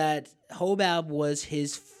 says that Hobab was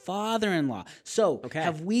his father-in-law. So Okay.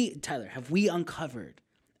 have we uncovered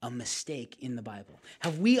a mistake in the Bible?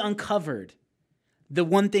 Have we uncovered the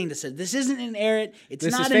one thing that says this isn't inerrant, it's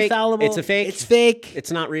This is not fake. infallible, It's a fake. it's fake?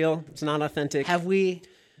 It's not real. It's not authentic. Have we?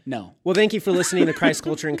 No. Well, thank you for listening to Christ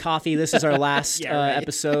Culture and Coffee. This is our last Yeah, right.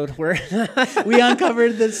 episode. Where We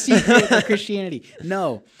uncovered the secret of Christianity.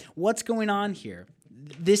 No. What's going on here?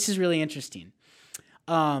 This is really interesting.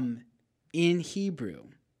 In Hebrew,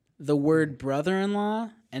 the word brother-in-law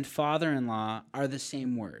and father-in-law are the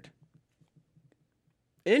same word.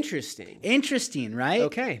 Interesting. Interesting, right?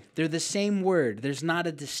 Okay. They're the same word. There's not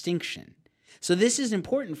a distinction. So this is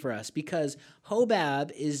important for us because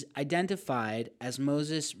Hobab is identified as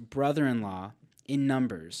Moses' brother-in-law in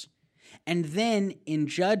Numbers. And then in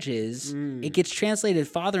Judges, it gets translated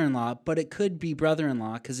father-in-law, but it could be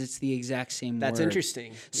brother-in-law because it's the exact same word. That's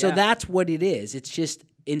interesting. So Yeah. that's what it is. It's just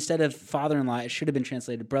instead of father-in-law, it should have been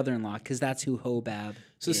translated brother-in-law because that's who Hobab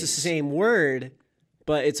So it's is. the same word,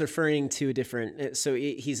 but it's referring to a different. So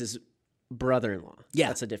he's his brother-in-law. Yeah.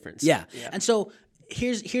 That's a difference. Yeah. And so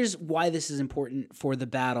here's why this is important for the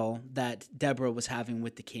battle that Deborah was having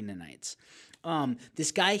with the Canaanites.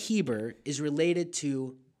 This guy Heber is related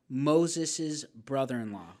to Moses'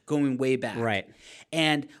 brother-in-law, going way back. Right.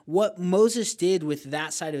 And what Moses did with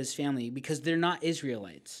that side of his family, because they're not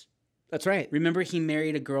Israelites. That's right. Remember, he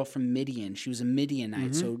married a girl from Midian. She was a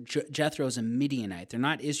Midianite. So Jethro's a Midianite. They're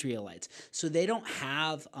not Israelites. So they don't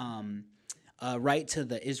have a right to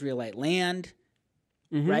the Israelite land.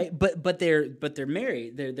 Right, but they're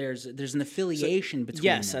married. There's an affiliation between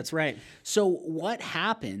Yes, them. that's right. So what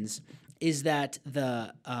happens is that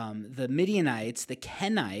the Midianites, the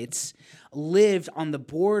Kenites, lived on the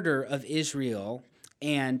border of Israel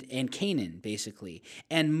and Canaan, basically.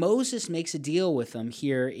 And Moses makes a deal with them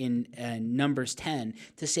here in Numbers 10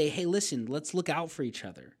 to say, hey, listen, let's look out for each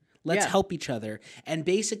other. Let's help each other. And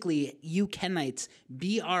basically, you Kenites,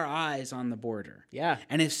 be our eyes on the border. Yeah.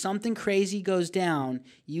 And if something crazy goes down,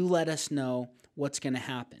 you let us know what's going to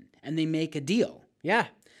happen. And they make a deal. Yeah.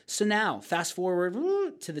 So now, fast forward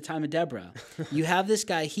to the time of Deborah. You have this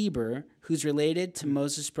guy, Heber, who's related to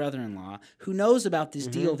Moses' brother-in-law, who knows about this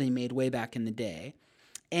deal they made way back in the day.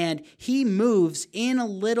 And he moves in a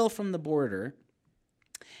little from the border.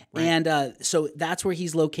 Right. And so that's where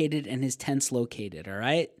he's located and his tent's located, all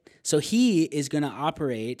right? So he is going to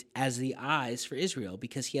operate as the eyes for Israel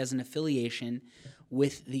because he has an affiliation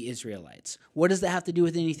with the Israelites. What does that have to do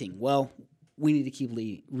with anything? Well, we need to keep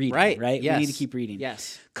reading, right? Yes. We need to keep reading.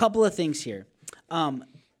 Yes. Couple of things here.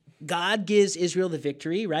 God gives Israel the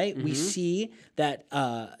victory, right? We see that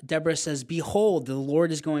Deborah says, behold, the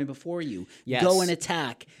Lord is going before you. Yes. Go and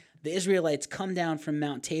attack. The Israelites come down from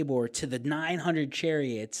Mount Tabor to the 900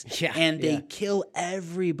 chariots, and they kill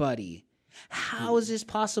everybody. How is this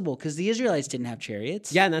possible? Because the Israelites didn't have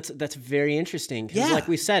chariots. Yeah, and that's very interesting. 'Cause Yeah. like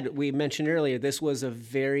we mentioned earlier, this was a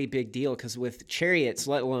very big deal because with chariots,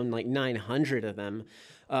 let alone like 900 of them,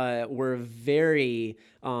 were very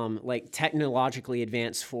like technologically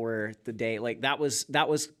advanced for the day. Like that was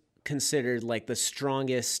considered like the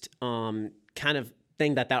strongest kind of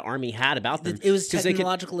thing that army had about them. It was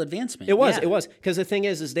technological advancement. It was. Yeah. It was because the thing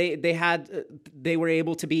is they were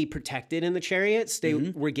able to be protected in the chariots. They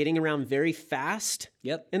were getting around very fast.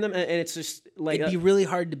 Yep. In them, and it's just like it'd be really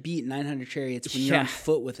hard to beat 900 chariots when you're on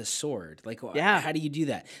foot with a sword. Like, how do you do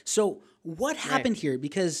that? So what happened here?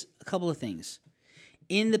 Because a couple of things.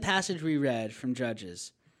 In the passage we read from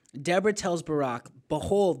Judges, Deborah tells Barak,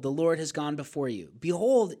 behold, the Lord has gone before you.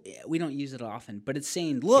 Behold, we don't use it often, but it's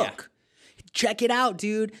saying, look. Check it out,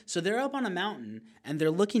 dude. So they're up on a mountain and they're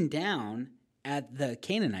looking down at the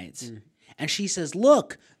Canaanites. And she says,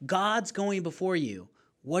 look, God's going before you.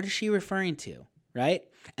 What is she referring to? Right?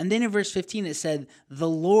 And then in verse 15 it said, the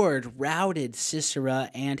Lord routed Sisera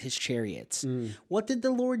and his chariots. What did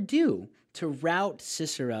the Lord do to rout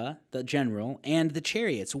Sisera, the general, and the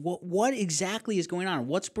chariots? What exactly is going on?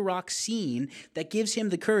 What's Barak seen that gives him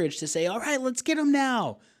the courage to say, all right, let's get him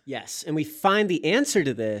now? Yes, and we find the answer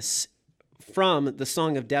to this from the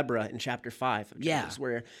Song of Deborah in chapter 5 of Judges,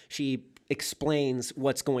 where she explains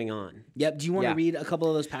what's going on. Yep. Do you want to read a couple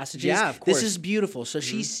of those passages? Yeah, of course. This is beautiful. So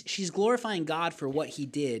she's glorifying God for what he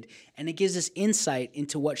did, and it gives us insight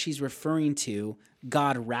into what she's referring to,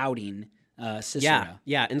 God routing Sisera.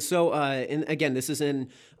 Yeah. And so, and again, this is in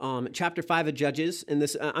chapter 5 of Judges, and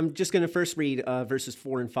this I'm just going to first read verses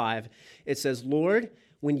 4 and 5. It says, Lord,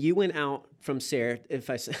 when you went out from Seir, if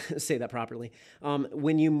I say that properly,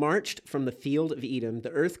 when you marched from the field of Edom,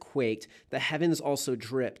 the earth quaked, the heavens also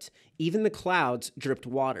dripped, even the clouds dripped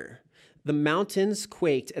water. The mountains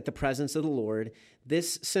quaked at the presence of the Lord,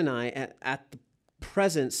 this Sinai at the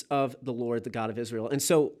presence of the Lord, the God of Israel. And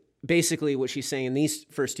so basically what she's saying in these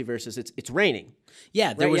first two verses, it's raining.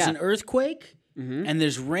 Yeah, there was an earthquake and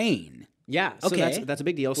there's rain. Yeah, so okay. that's a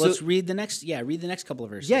big deal. Let's read the next couple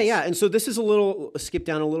of verses. Yeah, and so this is skip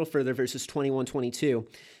down a little further, verses 21, 22.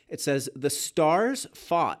 It says, the stars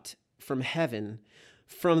fought from heaven,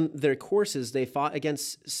 from their courses they fought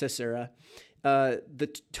against Sisera.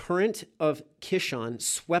 The torrent of Kishon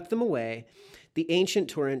swept them away. The ancient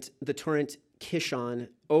torrent, the torrent Kishon,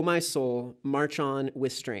 O my soul, march on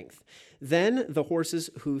with strength. Then the horses'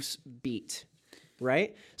 hoofs beat.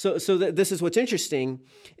 Right? So this is what's interesting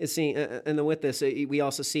is seeing, and then with this, we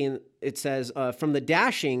also see, it says, from the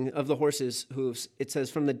dashing of the horses' hooves, it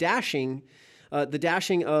says, from the dashing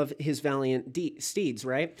of his valiant steeds,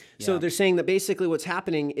 right? Yeah. So they're saying that basically what's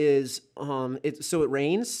happening is, it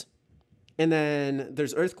rains, and then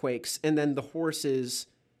there's earthquakes, and then the horses'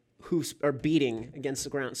 hooves are beating against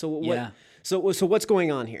the ground. So what? So what's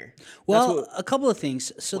going on here? Well, a couple of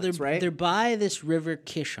things. So they're by this river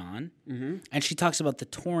Kishon, and she talks about the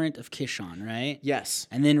torrent of Kishon, right? Yes.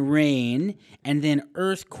 And then rain, and then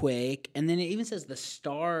earthquake, and then it even says the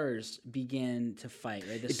stars begin to fight,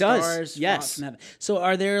 right? The stars yes. from heaven. So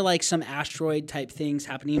are there like some asteroid type things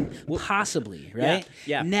happening? Possibly, right?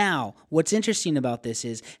 Yeah. Now, what's interesting about this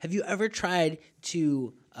is, have you ever tried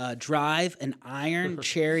to drive an iron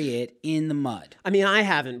chariot in the mud? I mean, I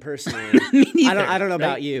haven't personally. Me neither, I don't know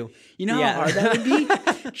about you. You know how hard that would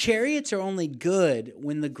be? Chariots are only good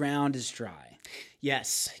when the ground is dry.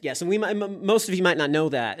 Yes, and most of you might not know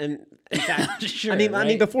that. And in fact, sure, I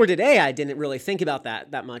mean, before today, I didn't really think about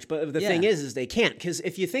that much. But the thing is they can't, because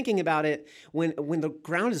if you're thinking about it, when the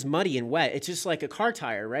ground is muddy and wet, it's just like a car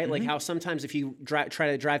tire, right? Like how sometimes if you try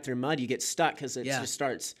to drive through mud, you get stuck because it just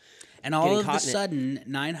starts. And all of a sudden,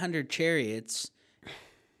 900 chariots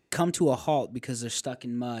come to a halt because they're stuck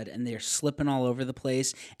in mud and they're slipping all over the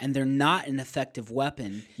place, and they're not an effective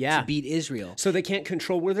weapon to beat Israel. So they can't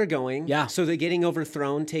control where they're going. Yeah. So they're getting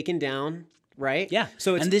overthrown, taken down. Right? Yeah.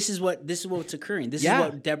 So this is what's occurring. This is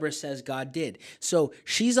what Deborah says God did. So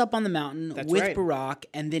she's up on the mountain with Barak,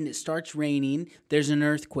 and then it starts raining. There's an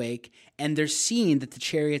earthquake, and they're seeing that the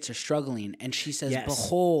chariots are struggling. And she says,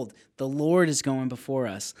 behold, the Lord is going before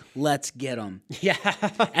us. Let's get them. Yeah.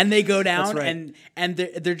 And they go down, and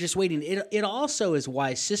they're just waiting. It also is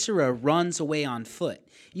why Sisera runs away on foot.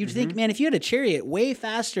 You'd think, man, if you had a chariot, way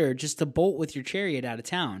faster just to bolt with your chariot out of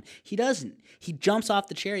town. He doesn't. He jumps off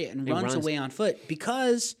the chariot and runs away on foot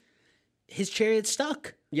because his chariot's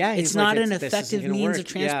stuck. Yeah, it's not an effective means of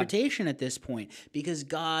transportation at this point because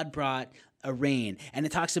God brought a rain. And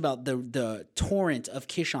it talks about the torrent of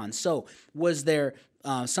Kishon. So was there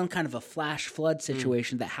some kind of a flash flood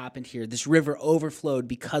situation that happened here? This river overflowed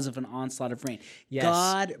because of an onslaught of rain. Yes.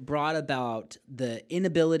 God brought about the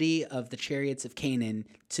inability of the chariots of Canaan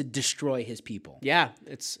to destroy his people. Yeah,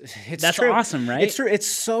 it's that's true. Awesome, right? It's true. It's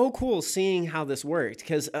so cool seeing how this worked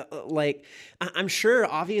because, I'm sure,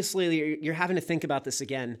 obviously, you're having to think about this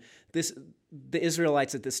again. The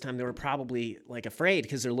Israelites at this time, they were probably afraid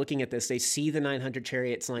because they're looking at this. They see the 900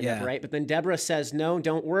 chariots lined up, right? But then Deborah says, "No,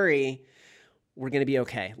 don't worry. We're going to be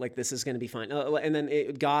okay. This is going to be fine." And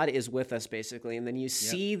then God is with us, basically. And then you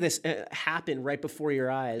see this happen right before your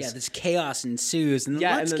eyes. Yeah, this chaos ensues. And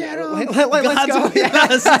let's get them. Let's go. With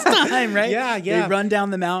us. It's time, right? Yeah. They run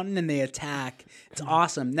down the mountain and they attack. It's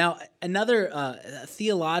awesome. Now, another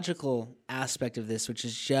theological aspect of this, which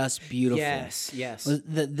is just beautiful. Yes.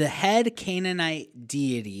 The head Canaanite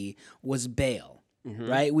deity was Baal.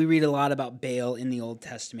 Right? We read a lot about Baal in the Old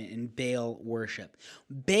Testament and Baal worship.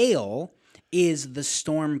 Baal is the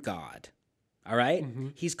storm god, all right?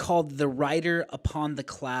 He's called the rider upon the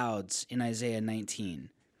clouds in Isaiah 19.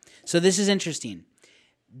 So this is interesting.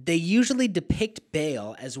 They usually depict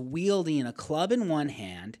Baal as wielding a club in one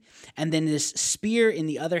hand and then this spear in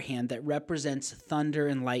the other hand that represents thunder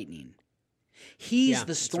and lightning. He's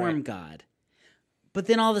the storm god. But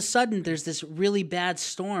then all of a sudden, there's this really bad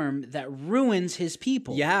storm that ruins his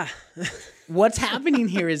people. Yeah. what's happening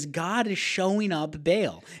here is God is showing up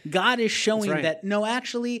Baal. God is showing right. that, no,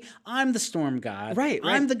 actually, I'm the storm god. Right.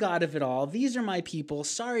 I'm the god of it all. These are my people.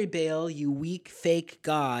 Sorry, Baal, you weak, fake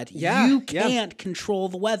god. Yeah, You yeah. can't control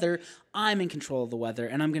the weather. I'm in control of the weather,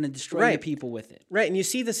 and I'm going to destroy your people with it. Right, and you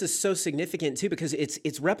see this is so significant too because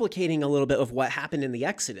it's replicating a little bit of what happened in the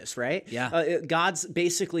Exodus, right? Yeah. God's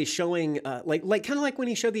basically showing, like kind of like when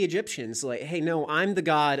he showed the Egyptians, like, hey, no, I'm the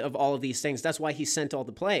God of all of these things. That's why he sent all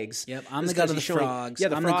the plagues. Yep, I'm the god of the frogs.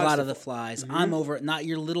 I'm the god of the flies. I'm over, not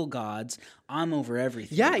your little gods. I'm over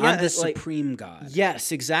everything. Yeah, yeah, I'm the like- supreme god.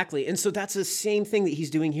 Yes, exactly. And so that's the same thing that he's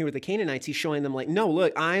doing here with the Canaanites. He's showing them like, no,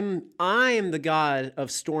 look, I am the God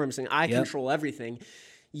of storms and I control everything.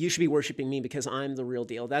 You should be worshiping me because I'm the real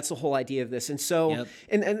deal. That's the whole idea of this. And so,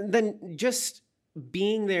 and then just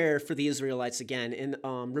being there for the Israelites again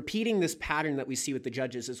and repeating this pattern that we see with the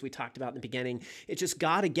judges, as we talked about in the beginning, it's just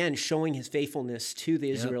God again showing his faithfulness to the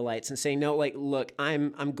Israelites and saying, no, like, look,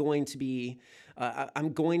 I'm going to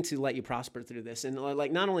let you prosper through this. And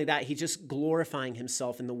like, not only that, he's just glorifying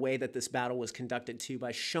himself in the way that this battle was conducted too,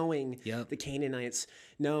 by showing the Canaanites,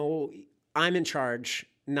 no, I'm in charge,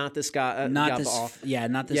 not this guy, not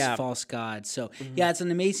this false god. So it's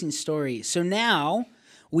an amazing story. So now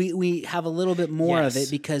we have a little bit more of it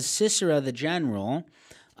because Sisera, the general,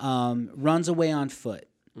 runs away on foot.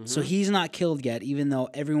 So he's not killed yet, even though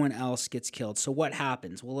everyone else gets killed. So what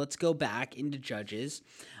happens? Well, let's go back into Judges,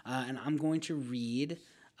 and I'm going to read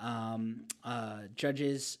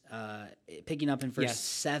Judges, picking up in verse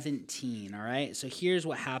 17, all right? So here's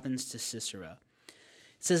what happens to Sisera.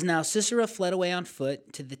 It says, now Sisera fled away on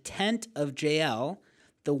foot to the tent of Jael,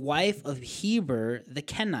 the wife of Heber the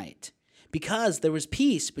Kenite, because there was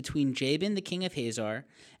peace between Jabin the king of Hazor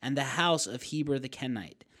and the house of Heber the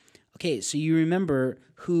Kenite. Okay, so you remember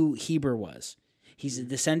who Heber was. He's a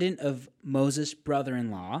descendant of Moses'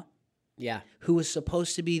 brother-in-law, who was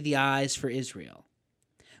supposed to be the eyes for Israel.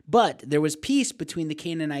 But there was peace between the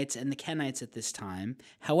Canaanites and the Kenites at this time.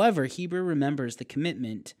 However, Heber remembers the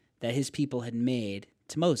commitment that his people had made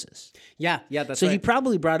to Moses. That's right. So he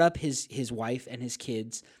probably brought up his wife and his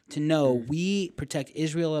kids to know we protect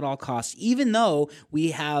Israel at all costs, even though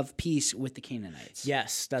we have peace with the Canaanites.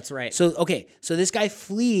 Yes, that's right. So this guy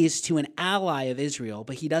flees to an ally of Israel,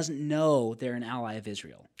 but he doesn't know they're an ally of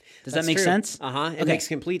Israel. Does that make sense? It makes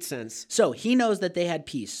complete sense. So he knows that they had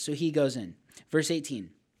peace, so he goes in. Verse 18.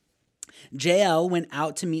 Jael went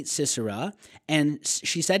out to meet Sisera, and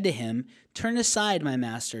she said to him, turn aside, my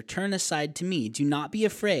master, turn aside to me. Do not be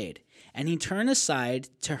afraid. And he turned aside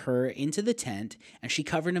to her into the tent, and she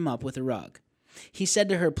covered him up with a rug. He said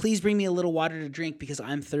to her, please bring me a little water to drink, because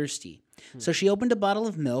I'm thirsty. So she opened a bottle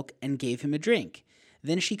of milk and gave him a drink.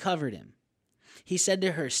 Then she covered him. He said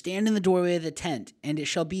to her, stand in the doorway of the tent, and it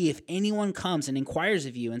shall be if anyone comes and inquires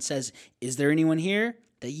of you and says, is there anyone here?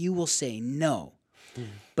 That you will say no.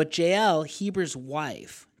 But Jael, Heber's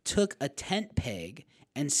wife, took a tent peg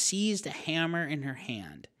and seized a hammer in her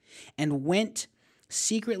hand and went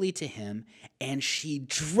secretly to him, and she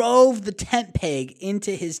drove the tent peg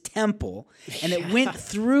into his temple, and it went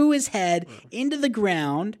through his head into the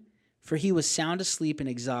ground, for he was sound asleep and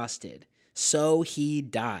exhausted. So he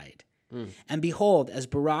died. And behold, as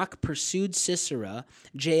Barak pursued Sisera,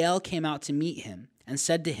 Jael came out to meet him and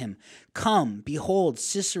said to him, come, behold,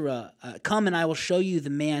 Sisera, come and I will show you the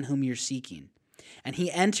man whom you're seeking. And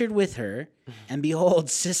he entered with her, and behold,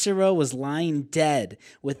 Sisera was lying dead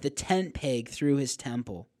with the tent peg through his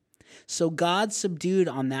temple. So God subdued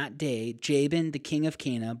on that day Jabin, the king of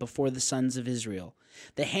Canaan, before the sons of Israel.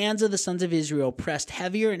 The hands of the sons of Israel pressed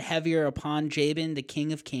heavier and heavier upon Jabin, the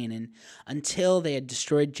king of Canaan, until they had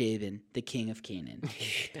destroyed Jabin, the king of Canaan.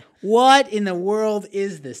 What in the world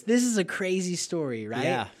is this? This is a crazy story,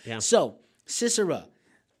 right? Yeah. So, Sisera,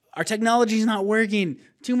 our technology is not working.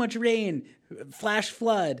 Too much rain, flash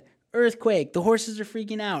flood, earthquake. The horses are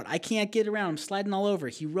freaking out. I can't get around. I'm sliding all over.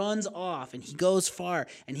 He runs off and he goes far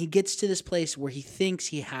and he gets to this place where he thinks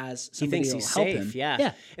he has somebody he thinks he's who will help safe. him.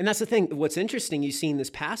 Yeah. And that's the thing. What's interesting, you see in this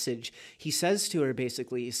passage, he says to her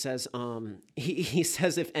basically, he says, he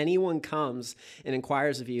says, if anyone comes and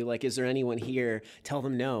inquires of you, like, is there anyone here? Tell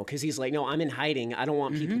them no. Because he's like, no, I'm in hiding. I don't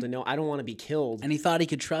want people to know. I don't want to be killed. And he thought he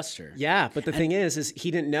could trust her. Yeah. But the thing is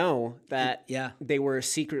he didn't know that Yeah. they were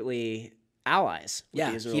secretly allies with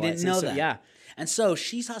the Israelites. He didn't know and so, that. Yeah. And so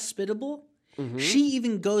she's hospitable. She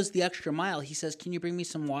even goes the extra mile. He says, can you bring me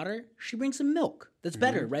some water? She brings him milk. That's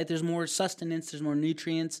better, right? There's more sustenance. There's more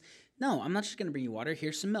nutrients. No, I'm not just going to bring you water.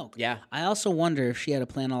 Here's some milk. Yeah. I also wonder if she had a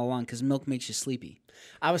plan all along because milk makes you sleepy.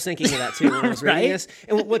 I was thinking of that too when I was reading Right? this.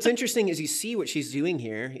 And what's interesting is you see what she's doing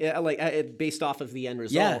here, based off of the end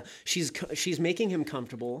result. Yeah. She's making him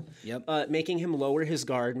comfortable, making him lower his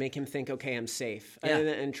guard, make him think, okay, I'm safe,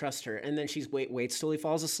 and trust her. And then she's waits till he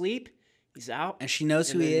falls asleep. He's out, and she knows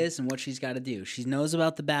who he is and what she's got to do. She knows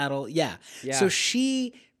about the battle. Yeah. So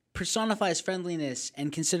she personifies friendliness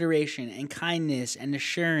and consideration and kindness and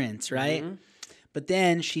assurance, right? Mm-hmm. But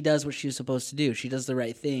then she does what she was supposed to do. She does the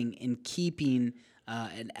right thing in keeping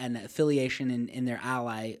an affiliation in their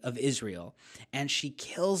ally of Israel. And she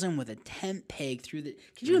kills him with a tent peg through the...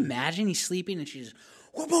 Could you imagine? He's sleeping and she just,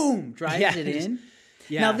 boom, drives it in.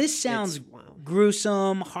 Now, this sounds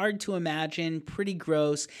gruesome, hard to imagine, pretty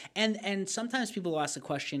gross. And sometimes people will ask the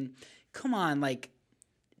question, come on, like,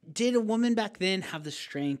 did a woman back then have the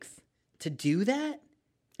strength to do that?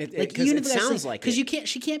 It sounds like because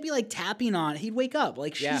she can't be like tapping on. He'd wake up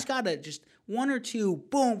like she's got to just one or two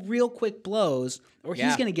boom, real quick blows, or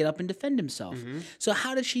he's going to get up and defend himself. Mm-hmm. So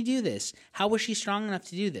how did she do this? How was she strong enough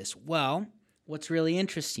to do this? Well, what's really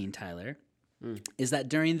interesting, Tyler, is that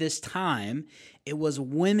during this time, it was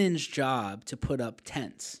women's job to put up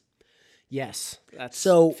tents. Yes, that's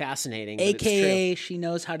so fascinating. AKA, she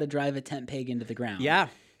knows how to drive a tent peg into the ground. Yeah.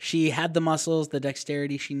 She had the muscles, the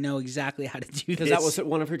dexterity. She knew exactly how to do this. Because that was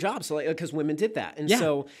one of her jobs. So, because women did that. And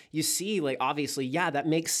so you see, obviously, that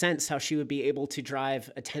makes sense how she would be able to drive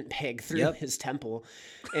a tent peg through his temple.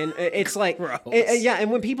 And it's like, and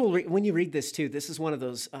when you read this too, this is one of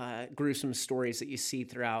those gruesome stories that you see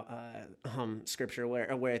throughout Scripture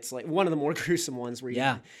where it's like one of the more gruesome ones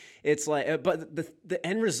where it's like, but the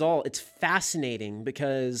end result, it's fascinating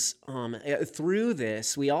because through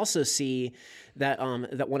this, we also see that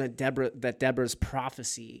one of Deborah's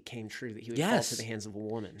prophecy came true, that he would fall to the hands of a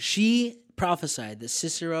woman. She prophesied that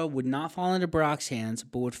Sisera would not fall into Barak's hands,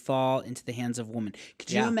 but would fall into the hands of a woman.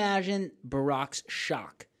 Could you imagine Barak's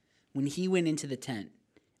shock when he went into the tent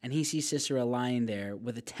and he sees Sisera lying there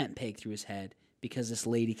with a tent peg through his head because this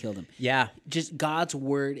lady killed him? Yeah. Just God's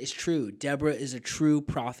word is true. Deborah is a true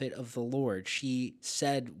prophet of the Lord. She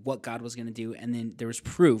said what God was going to do, and then there was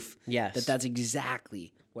proof that that's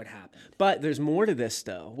exactly what happened. But there's more to this,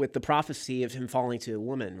 though, with the prophecy of him falling to a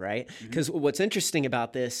woman, right? Because what's interesting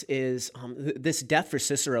about this is this death for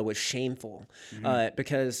Sisera was shameful,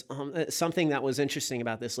 because something that was interesting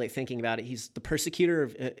about this, thinking about it, he's the persecutor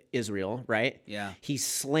of Israel, right? Yeah. He's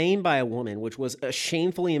slain by a woman, which was a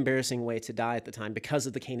shamefully embarrassing way to die at the time because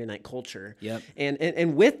of the Canaanite culture. Yep.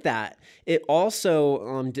 And with that, it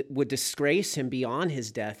also would disgrace him beyond his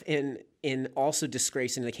death, and also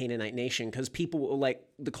disgracing the Canaanite nation, because people,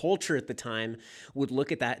 the culture at the time, would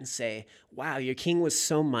look at that and say, wow, your king was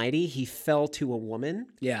so mighty, he fell to a woman?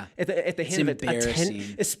 Yeah. At the hand of a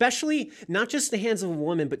tent, especially not just the hands of a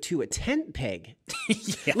woman, but to a tent peg.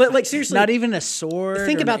 Seriously. Not even a sword.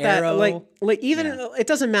 Think about that. Arrow. It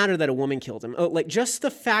doesn't matter that a woman killed him. Just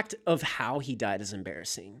the fact of how he died is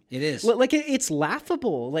embarrassing. It is. It's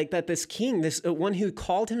laughable, that this king, this one who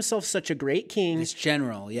called himself such a great king. This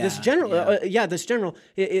general. That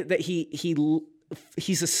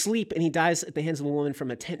he's asleep and he dies at the hands of a woman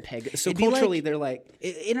from a tent peg. So culturally, they're like...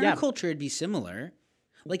 In our culture, it'd be similar.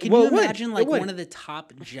 Can you imagine one of the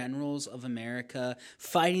top generals of America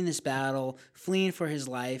fighting this battle, fleeing for his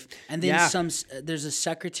life, and then there's a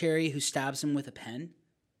secretary who stabs him with a pen?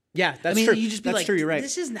 Yeah, that's true. You just be that's true, you're right.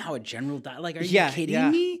 This isn't how a general died. Are you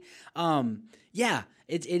kidding me?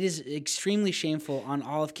 It is extremely shameful on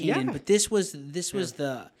all of Canaan, but this was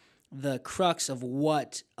the crux of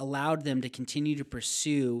what allowed them to continue to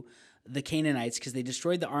pursue the Canaanites, because they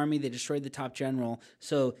destroyed the army, they destroyed the top general,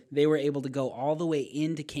 so they were able to go all the way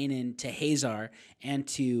into Canaan to Hazar and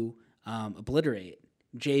to obliterate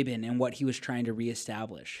Jabin and what he was trying to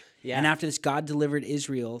reestablish. Yeah. And after this, God delivered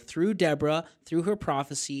Israel through Deborah, through her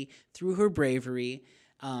prophecy, through her bravery,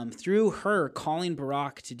 through her calling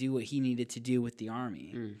Barak to do what he needed to do with the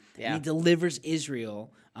army. And he delivers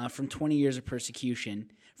Israel from 20 years of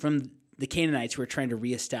persecution from the Canaanites who are trying to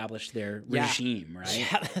reestablish their regime, right?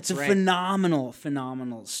 Yeah, that's it's a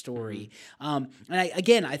phenomenal story. And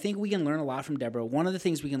I think we can learn a lot from Deborah. One of the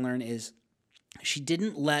things we can learn is she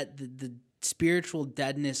didn't let the spiritual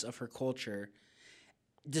deadness of her culture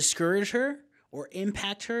discourage her or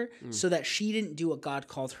impact her so that she didn't do what God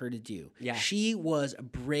called her to do. Yeah. She was a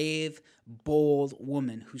brave, bold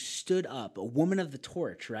woman who stood up, a woman of the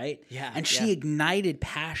torch, right? Yeah, And she ignited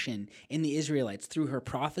passion in the Israelites through her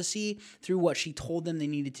prophecy, through what she told them they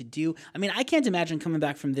needed to do. I mean, I can't imagine coming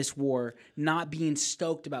back from this war not being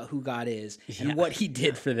stoked about who God is and what he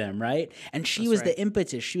did for them, right? And she was the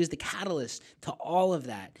impetus, she was the catalyst to all of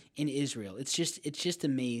that in Israel. It's just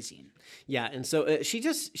amazing. Yeah, and so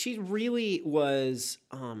she really was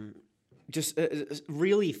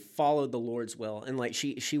really followed the Lord's will, and like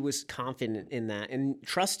she was confident in that and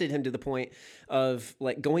trusted him to the point of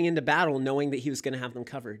like going into battle knowing that he was going to have them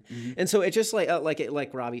covered. And so it just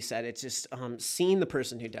like Robbie said, it's just seeing the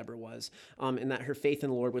person who Deborah was, and that her faith in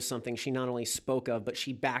the Lord was something she not only spoke of but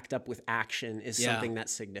she backed up with action is something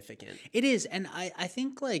that's significant. It is, and I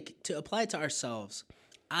think like to apply it to ourselves,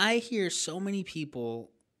 I hear so many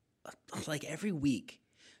people like every week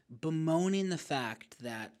bemoaning the fact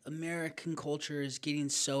that American culture is getting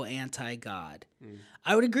so anti-God.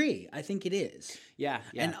 I would agree. I think it is. Yeah.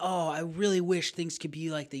 And I really wish things could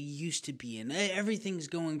be like they used to be, and everything's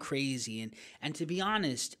going crazy. And to be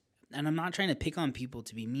honest, and I'm not trying to pick on people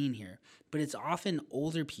to be mean here, but it's often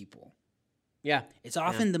older people. Yeah. It's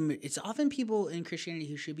often it's often people in Christianity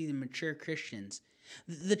who should be the mature Christians.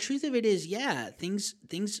 The truth of it is,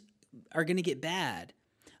 things are going to get bad.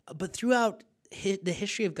 But throughout the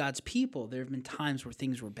history of God's people, there have been times where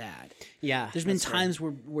things were bad. Yeah. There's been times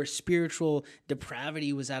where spiritual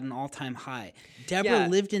depravity was at an all-time high. Deborah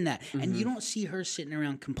lived in that, and you don't see her sitting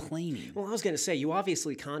around complaining. Well, I was going to say, you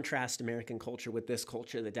obviously contrast American culture with this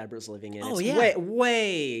culture that Deborah's living in. Oh, it's yeah.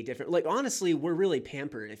 way different. Like, honestly, we're really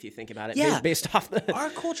pampered if you think about it. Yeah. Based off the... Our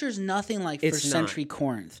culture is nothing like It's first not. century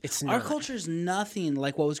Corinth. It's Our not. culture is nothing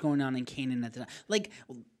like what was going on in Canaan at the time. Like,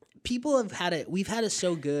 people have had it. We've had it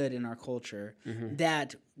so good in our culture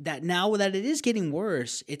that now that it is getting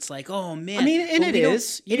worse, it's like, oh man. I mean, and But it we don't-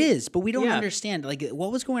 is. It is, but we don't Yeah. understand. Like,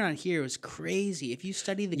 what was going on here was crazy. If you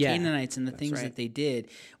study the Yeah, Canaanites and the things right. that they did,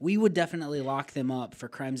 we would definitely lock them up for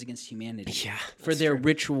crimes against humanity. Yeah, for their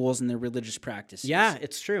rituals and their religious practices. Yeah,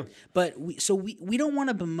 it's true. But we don't want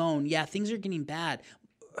to bemoan. Yeah, things are getting bad.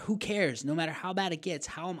 Who cares? No matter how bad it gets,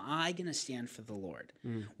 how am I going to stand for the Lord?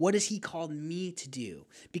 What has he called me to do?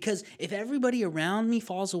 Because if everybody around me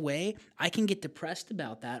falls away, I can get depressed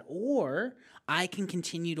about that, or I can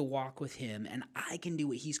continue to walk with him and I can do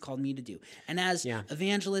what he's called me to do. And as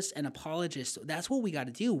evangelists and apologists, that's what we got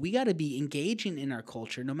to do. We got to be engaging in our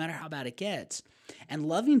culture no matter how bad it gets, and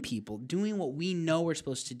loving people, doing what we know we're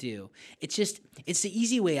supposed to do. It's the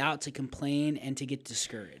easy way out to complain and to get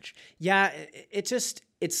discouraged. Yeah,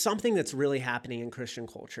 it's something that's really happening in Christian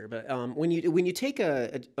culture. But when you take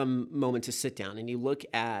a moment to sit down and you look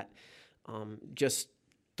at just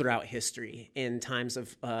throughout history in times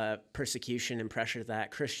of persecution and pressure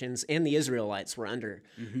that Christians and the Israelites were under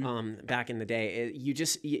back in the day,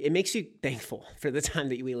 it makes you thankful for the time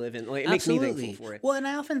that we live in. Like, it makes me thankful for it. Well, and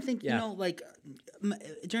I often think, like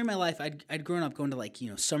during my life, I'd grown up going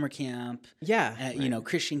to summer camp,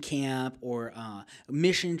 Christian camp or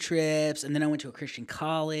mission trips, and then I went to a Christian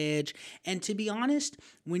college. And to be honest,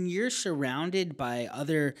 when you're surrounded by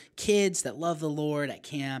other kids that love the Lord at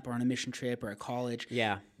camp or on a mission trip or at college,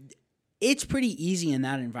 it's pretty easy in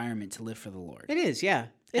that environment to live for the Lord. It is, yeah.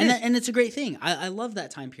 And it's a great thing. I love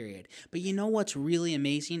that time period. But you know what's really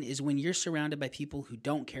amazing is when you're surrounded by people who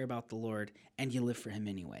don't care about the Lord and you live for him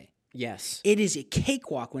anyway. Yes. It is a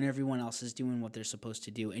cakewalk when everyone else is doing what they're supposed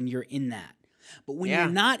to do and you're in that. But when you're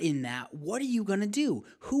not in that, what are you going to do?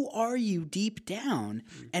 Who are you deep down?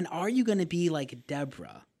 And are you going to be like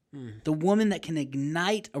Deborah? The woman that can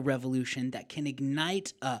ignite a revolution, that can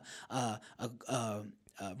ignite a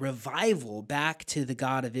revival back to the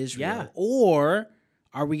God of Israel? Yeah. Or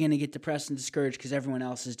are we going to get depressed and discouraged because everyone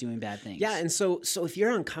else is doing bad things? Yeah, and so if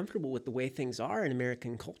you're uncomfortable with the way things are in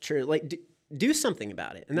American culture, like do something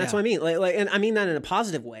about it. And that's what I mean. Like, and I mean that in a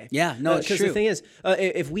positive way. Yeah, no, it's true. Because the thing is,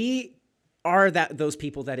 if we are those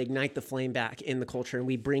people that ignite the flame back in the culture and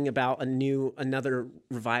we bring about another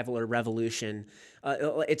revival or revolution,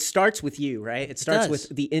 it starts with you, right? It starts with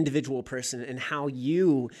the individual person and how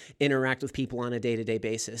you interact with people on a day-to-day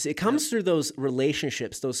basis. It comes through those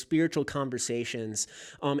relationships, those spiritual conversations.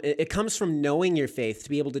 It comes from knowing your faith, to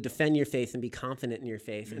be able to defend your faith and be confident in your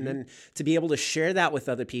faith. And then to be able to share that with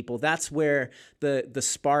other people. That's where the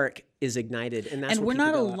spark is ignited. And we're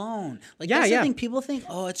not alone. Like, that's the thing. People think,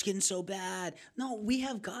 oh, it's getting so bad. No, we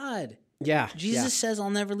have God. Yeah. Jesus says,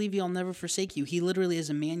 I'll never leave you, I'll never forsake you. He literally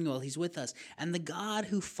is Emmanuel. He's with us. And the God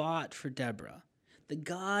who fought for Deborah, The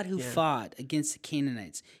God who fought against the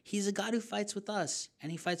Canaanites, he's a God who fights with us, and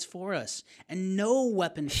he fights for us. And no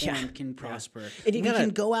weapon formed can prosper. And we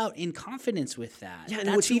can go out in confidence with that. Yeah, and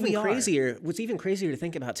that's what's even crazier to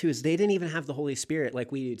think about too is they didn't even have the Holy Spirit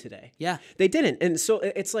like we do today. Yeah. They didn't. And so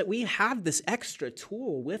it's like we have this extra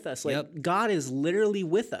tool with us. Like God is literally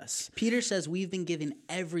with us. Peter says we've been given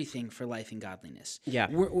everything for life and godliness. Yeah.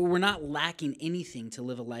 We're not lacking anything to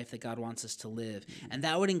live a life that God wants us to live. And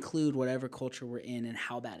that would include whatever culture we're in and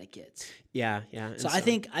how bad it gets. Yeah, yeah. So I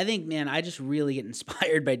think, man, I just really get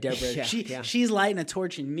inspired by Deborah. She's lighting a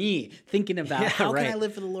torch in me, thinking about how can I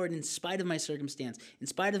live for the Lord in spite of my circumstance, in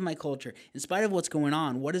spite of my culture, in spite of what's going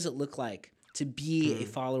on. What does it look like to be a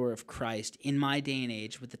follower of Christ in my day and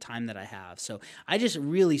age with the time that I have? So I just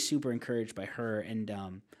really super encouraged by her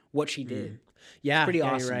and what she did. Yeah, it's pretty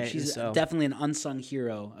awesome. You're right. She's definitely an unsung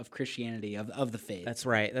hero of Christianity, of the faith. That's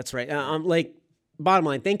right. Bottom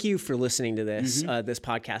line, thank you for listening to this this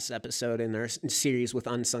podcast episode in our series with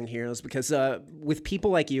Unsung Heroes, because with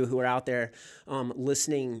people like you who are out there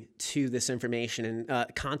listening to this information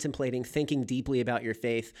and contemplating, thinking deeply about your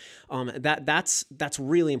faith, that's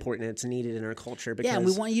really important. It's needed in our culture. Because, and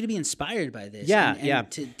we want you to be inspired by this.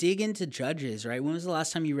 And to dig into Judges, right? When was the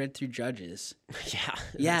last time you read through Judges?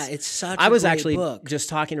 Yeah, it's such a great book. Just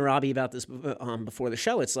talking to Robbie about this before the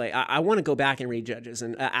show. It's like I want to go back and read Judges,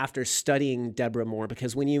 and after studying Deborah more,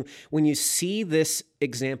 because when you see this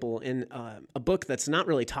example in a book that's not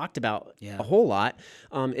really talked about a whole lot,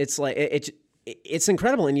 it's like it's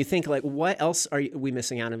incredible. And you think, like, what else are we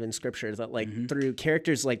missing out of in Scripture? That, like, through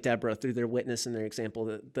characters like Deborah, through their witness and their example,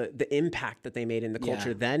 the impact that they made in the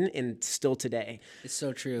culture then and still today. It's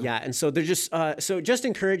so true. Yeah, and so they're just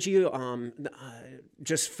encourage you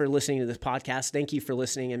just for listening to this podcast. Thank you for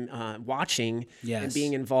listening and watching and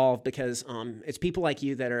being involved, because it's people like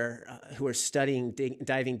you that are who are studying,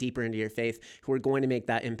 diving deeper into your faith, who are going to make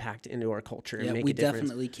that impact into our culture and make a difference. We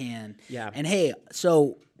definitely can. Yeah. And hey,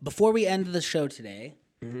 so before we end the show today,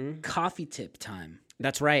 coffee tip time.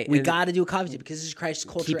 That's right. We got to do a coffee tip, because this is Christ's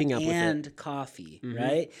culture and coffee,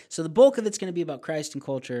 right? So the bulk of it's going to be about Christ and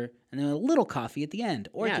culture, and then a little coffee at the end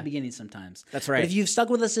or at the beginning sometimes. That's right. But if you've stuck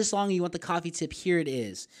with us this long and you want the coffee tip, here it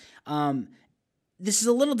is. This is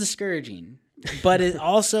a little discouraging, but it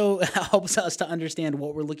also helps us to understand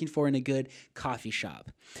what we're looking for in a good coffee shop.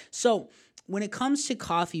 So when it comes to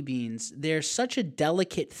coffee beans, they're such a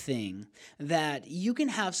delicate thing that you can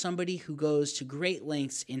have somebody who goes to great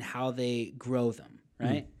lengths in how they grow them,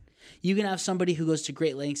 right? You can have somebody who goes to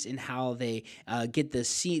great lengths in how they get the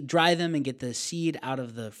seed, dry them and get the seed out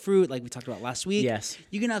of the fruit, like we talked about last week. Yes.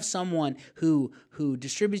 You can have someone who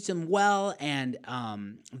distributes them well and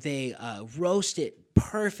they roast it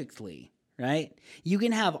perfectly, right? You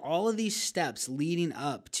can have all of these steps leading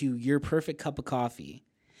up to your perfect cup of coffee.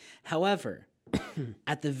 However,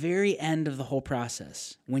 at the very end of the whole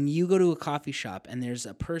process, when you go to a coffee shop and there's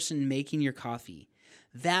a person making your coffee,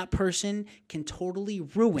 that person can totally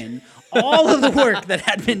ruin all of the work that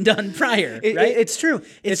had been done prior, right? It's true.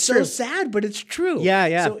 It's so true. sad, but it's true.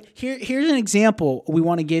 Yeah. So here's an example we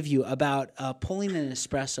want to give you about pulling an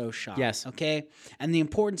espresso shop. Yes. Okay? And the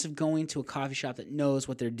importance of going to a coffee shop that knows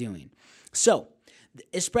what they're doing. So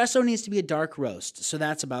espresso needs to be a dark roast. So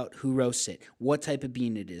that's about who roasts it, what type of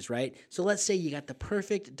bean it is, right? So let's say you got the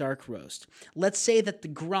perfect dark roast. Let's say that the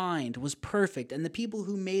grind was perfect and the people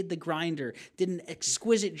who made the grinder did an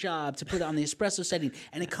exquisite job to put it on the espresso setting,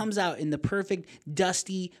 and it comes out in the perfect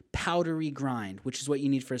dusty, powdery grind, which is what you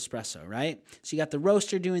need for espresso, right? So you got the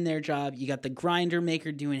roaster doing their job, you got the grinder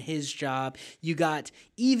maker doing his job, you got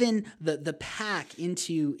even the pack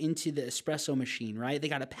into the espresso machine, right? They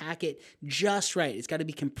got to pack it just right. It's got to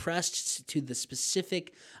be compressed to the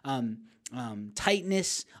specific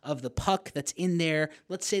tightness of the puck that's in there.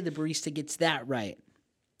 Let's say the barista gets that right.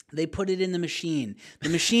 They put it in the machine. The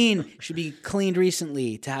machine should be cleaned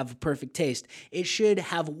recently to have a perfect taste. It should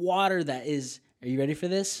have water that is, are you ready for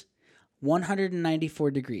this?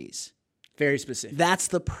 194 degrees. Very specific. That's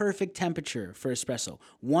the perfect temperature for espresso.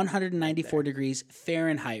 194 degrees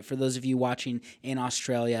Fahrenheit for those of you watching in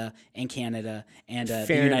Australia and Canada and the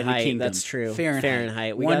United Kingdom. That's true.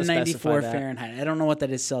 Fahrenheit. We 194 Fahrenheit. I don't know what that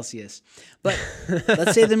is Celsius. But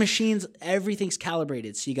let's say the machine's, everything's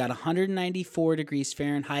calibrated. So you got 194 degrees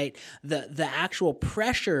Fahrenheit. The actual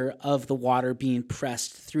pressure of the water being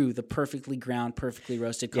pressed through the perfectly ground, perfectly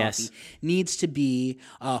roasted coffee needs to be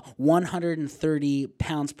 130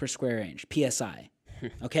 pounds per square inch. PSI.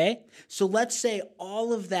 Okay? So let's say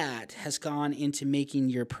all of that has gone into making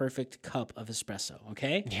your perfect cup of espresso,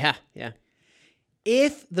 okay? Yeah.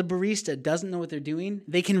 if the barista doesn't know what they're doing,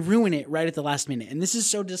 they can ruin it right at the last minute. And this is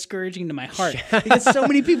so discouraging to my heart because so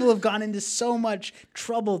many people have gone into so much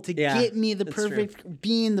trouble to get me the perfect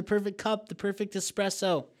bean, the perfect cup, the perfect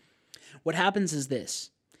espresso. What happens is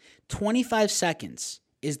this: 25 seconds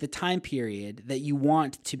is the time period that you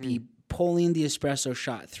want to be pulling the espresso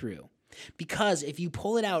shot through. Because if you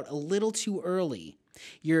pull it out a little too early,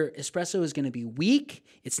 your espresso is going to be weak,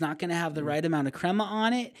 it's not going to have the right amount of crema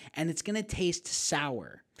on it, and it's going to taste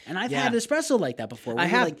sour. And I've had espresso like that before. I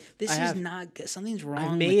have. This is not good. Something's wrong.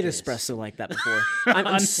 I've made with this. espresso like that before.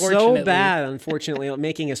 I'm so bad, unfortunately, at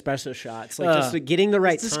making espresso shots. Like just getting the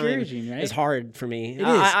right time discouraging, right? is hard for me. It is.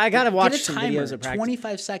 I got to watch Get a some timer, videos of practice.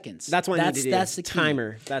 25 seconds. That's what I need to do. That's the key.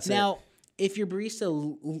 Timer. That's now, it. if your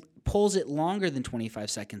barista pulls it longer than 25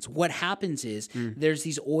 seconds, what happens is there's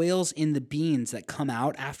these oils in the beans that come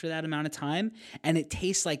out after that amount of time, and it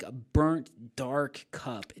tastes like a burnt, dark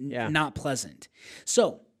cup. Not pleasant.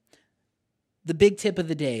 So the big tip of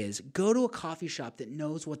the day is go to a coffee shop that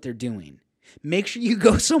knows what they're doing. Make sure you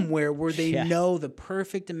go somewhere where they know the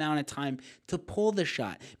perfect amount of time to pull the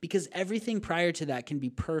shot, because everything prior to that can be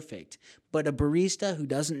perfect. But a barista who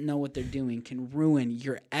doesn't know what they're doing can ruin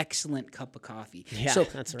your excellent cup of coffee. Yeah, so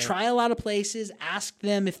that's right. Try a lot of places, ask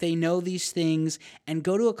them if they know these things, and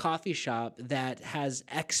go to a coffee shop that has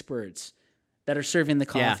experts that are serving the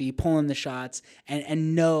coffee, pulling the shots,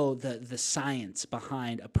 and know the science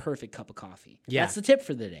behind a perfect cup of coffee. Yeah. That's the tip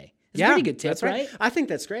for the day. It's a pretty good tip, that's right? I think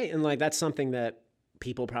that's great. And like that's something that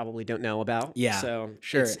people probably don't know about. Yeah, so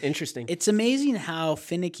sure. It's interesting. It's amazing how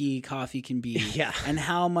finicky coffee can be and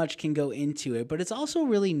how much can go into it. But it's also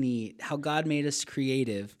really neat how God made us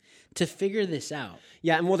creative to figure this out.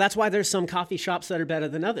 Yeah, and well, that's why there's some coffee shops that are better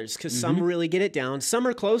than others, because some really get it down. Some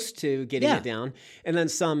are close to getting it down, and then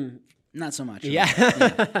some... Not so much. Yeah.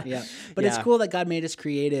 But it's cool that God made us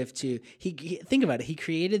creative to... He think about it. He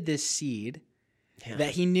created this seed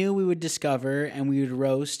that he knew we would discover and we would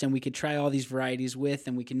roast and we could try all these varieties with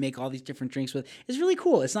and we can make all these different drinks with. It's really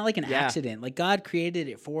cool. It's not like an accident. Like God created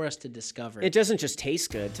it for us to discover. It doesn't just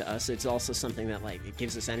taste good to us. It's also something that like it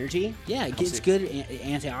gives us energy. Yeah, it's good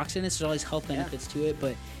antioxidants. There's all these health benefits to it.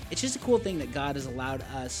 But it's just a cool thing that God has allowed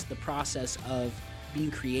us the process of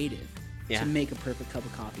being creative. To make a perfect cup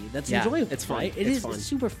of coffee. That's enjoyable. It's fun. Right? It's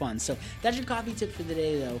super fun. So that's your coffee tip for the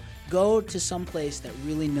day, though. Go to some place that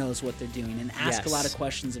really knows what they're doing and ask a lot of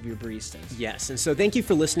questions of your baristas. Yes, and so thank you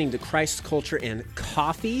for listening to Christ, Culture, and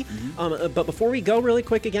Coffee. But before we go really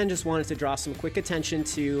quick, again, just wanted to draw some quick attention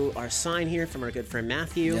to our sign here from our good friend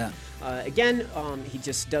Matthew. Yeah. Again, he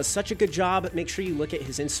just does such a good job. Make sure you look at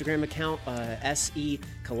his Instagram account, SE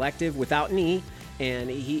Collective, without an E.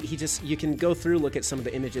 And he just, you can go through, look at some of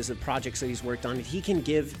the images of projects that he's worked on. He can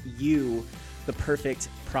give you the perfect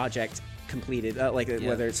project completed,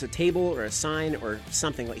 whether it's a table or a sign or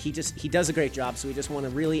something. Like he does a great job. So we just want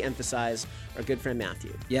to really emphasize our good friend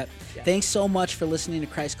Matthew. Yep. Yeah. Thanks so much for listening to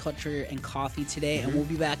Christ, Culture, and Coffee today. And we'll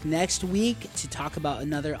be back next week to talk about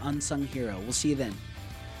another unsung hero. We'll see you then.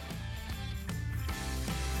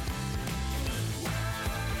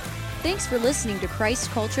 Thanks for listening to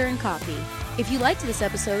Christ, Culture, and Coffee. If you liked this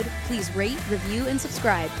episode, please rate, review, and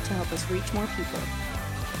subscribe to help us reach more people.